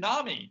Johnny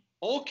Tsunami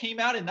all came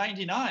out in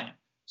 99.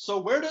 So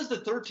where does the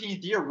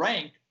 13th Year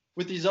rank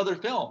with these other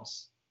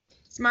films?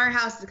 Smart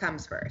House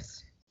comes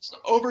first.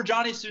 Over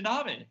Johnny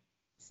Tsunami.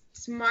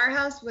 Smart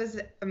House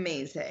was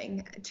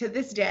amazing. To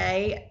this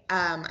day,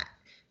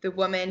 the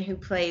woman who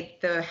played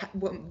the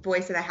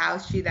voice of the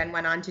house, she then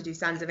went on to do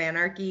Sons of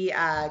Anarchy.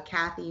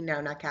 Kathy, no,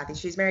 not Kathy.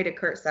 She's married to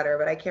Kurt Sutter,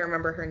 but I can't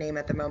remember her name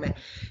at the moment.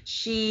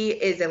 She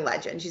is a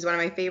legend. She's one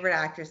of my favorite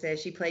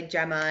actresses. She played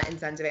Gemma in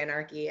Sons of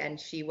Anarchy, and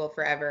she will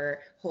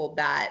forever hold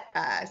that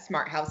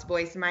Smart House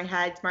voice in my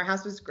head. Smart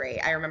House was great.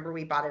 I remember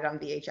we bought it on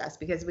VHS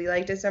because we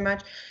liked it so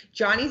much.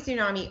 Johnny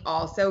Tsunami,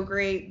 also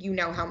great. You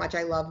know how much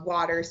I love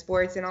water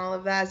sports and all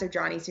of that, so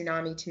Johnny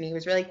Tsunami to me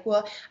was really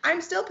cool. I'm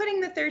still putting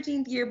the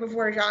 13th Year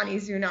before Johnny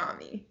Tsunami.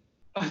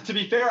 To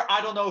be fair, I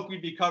don't know if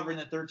we'd be covering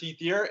the 13th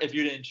Year if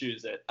you didn't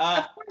choose it.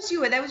 Of course you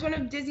would. That was one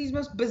of Disney's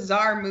most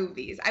bizarre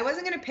movies. I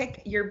wasn't going to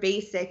pick your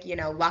basic,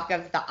 Luck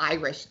of the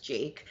Irish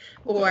Jake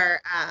or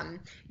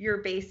your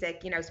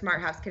basic, Smart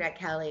House Cadet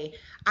Kelly.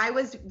 I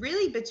was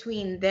really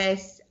between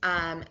this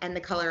and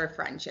The Color of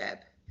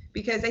Friendship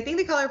because I think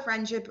The Color of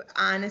Friendship,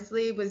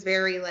 honestly, was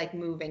very,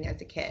 moving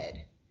as a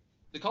kid.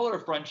 The Color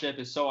of Friendship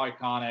is so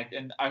iconic,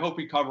 and I hope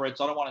we cover it,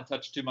 so I don't want to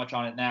touch too much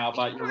on it now,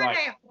 but you're right.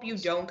 I hope you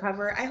don't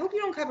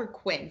cover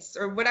Quince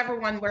or whatever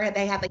one where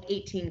they had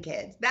 18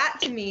 kids. That,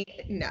 to me,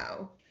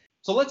 no.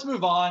 So let's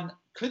move on.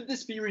 Could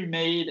this be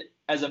remade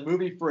as a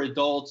movie for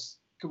adults?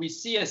 Could we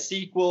see a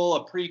sequel,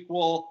 a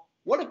prequel?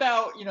 What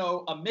about,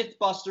 a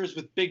Mythbusters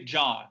with Big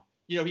John?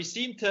 He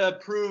seemed to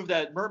prove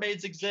that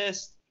mermaids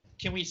exist.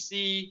 Can we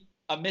see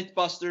a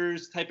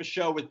Mythbusters type of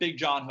show with Big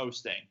John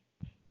hosting?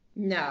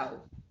 No.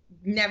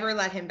 Never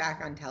let him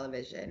back on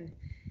television.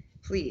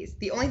 Please.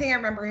 The only thing I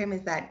remember him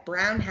is that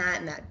brown hat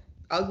and that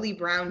ugly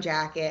brown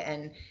jacket,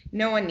 and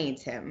no one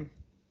needs him.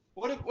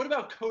 What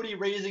about Cody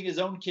raising his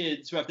own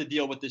kids who have to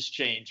deal with this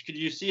change? Could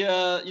you see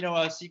a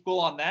sequel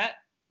on that?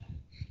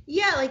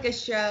 Yeah, like a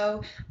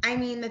show. I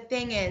mean, the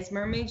thing is,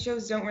 mermaid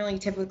shows don't really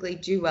typically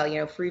do well.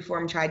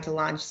 Freeform tried to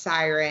launch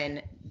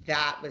Siren.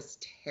 That was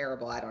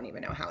terrible. I don't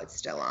even know how it's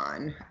still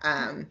on.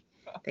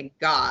 Thank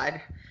God.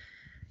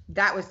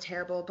 That was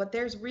terrible, but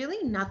there's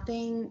really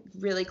nothing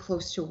really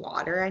close to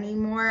water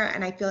anymore.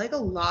 And I feel like a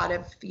lot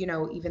of,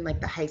 even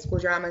the high school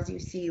dramas you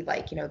see,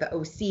 the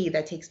OC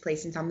that takes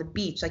place on the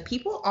beach,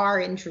 people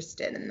are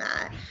interested in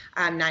that.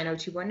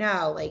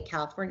 90210,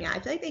 California. I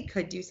feel like they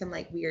could do some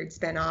weird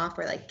spinoff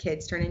where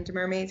kids turn into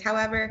mermaids.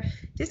 However,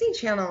 Disney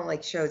Channel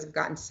shows have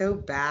gotten so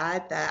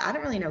bad that I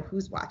don't really know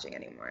who's watching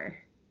anymore.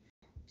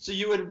 So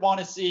you would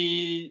want to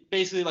see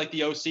basically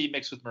the OC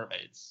mixed with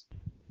mermaids?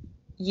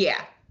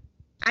 Yeah.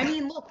 I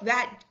mean, look,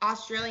 that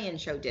Australian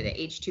show did it,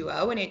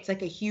 H2O, and it's a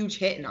huge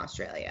hit in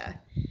Australia.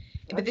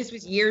 But this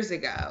was years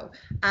ago.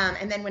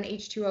 And then when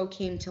H2O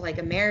came to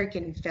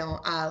American film,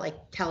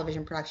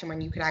 television production, when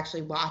you could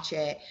actually watch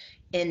it,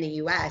 in the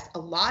US, a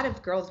lot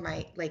of girls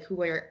who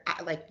were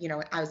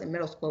when I was in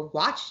middle school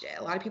watched it.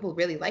 A lot of people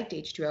really liked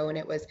H2O, and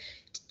it was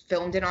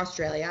filmed in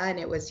Australia, and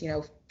it was, 3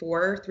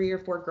 or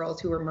 4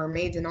 girls who were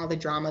mermaids and all the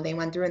drama they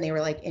went through, and they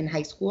were like in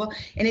high school,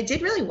 and it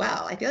did really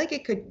well. I feel like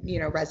it could,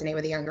 resonate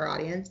with a younger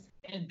audience.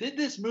 And did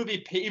this movie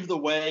pave the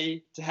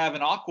way to have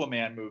an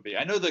Aquaman movie?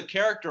 I know the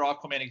character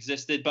Aquaman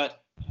existed,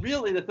 but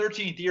really the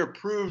 13th Year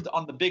proved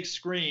on the big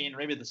screen, or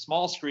maybe the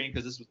small screen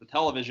because this was the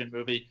television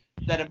movie,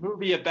 that a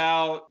movie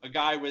about a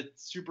guy with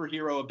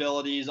superhero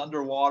abilities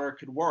underwater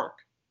could work.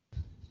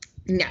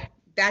 No,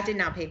 that did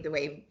not pave the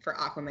way for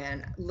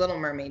Aquaman. Little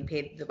Mermaid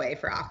paved the way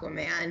for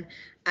Aquaman.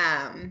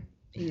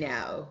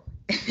 No,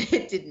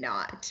 it did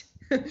not.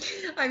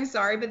 I'm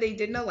sorry, but they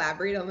didn't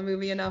elaborate on the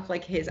movie enough,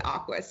 like his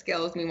aqua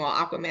skills. Meanwhile,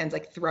 Aquaman's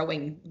like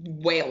throwing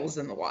whales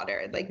in the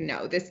water. Like,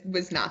 no, this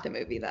was not the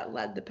movie that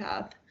led the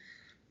path.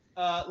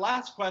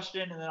 Last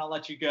question, and then I'll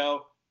let you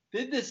go.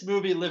 Did this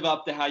movie live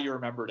up to how you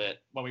remembered it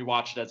when we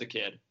watched it as a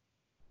kid?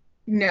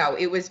 No,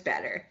 it was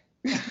better.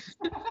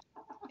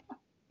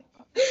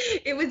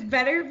 It was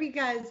better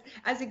because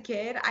as a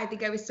kid, I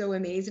think I was so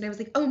amazed, and I was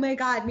like, oh my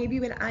God, maybe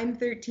when I'm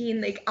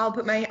 13, like I'll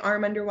put my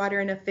arm underwater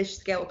and a fish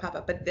scale will pop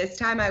up. But this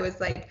time I was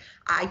like,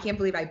 I can't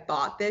believe I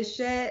bought this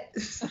shit.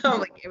 So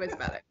like, it was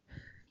better.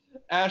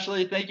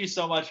 Ashley, thank you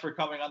so much for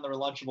coming on the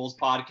Relunchables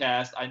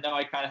podcast. I know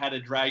I kind of had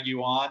to drag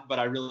you on, but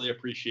I really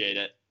appreciate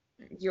it.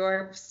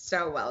 You're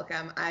so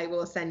welcome. I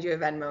will send you a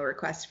Venmo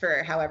request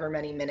for however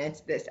many minutes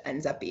this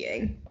ends up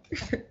being.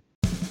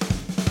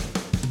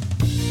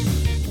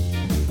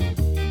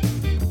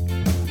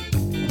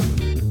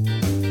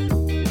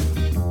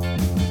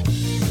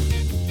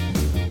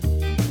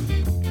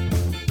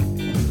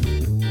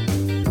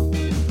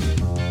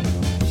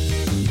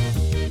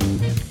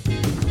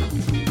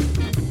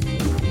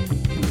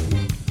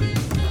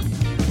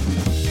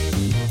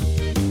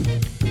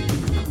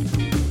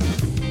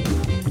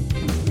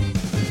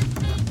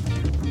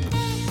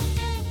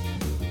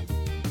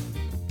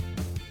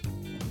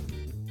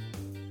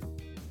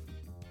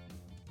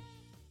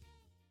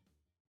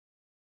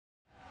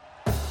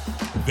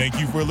 Thank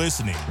you for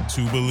listening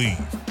to Believe.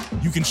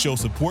 You can show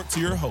support to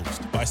your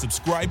host by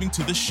subscribing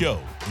to the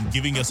show and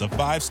giving us a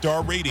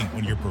 5-star rating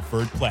on your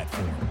preferred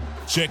platform.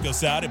 Check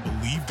us out at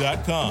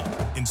Believe.com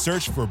and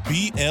search for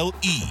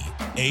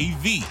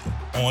BLEAV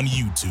on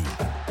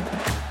YouTube.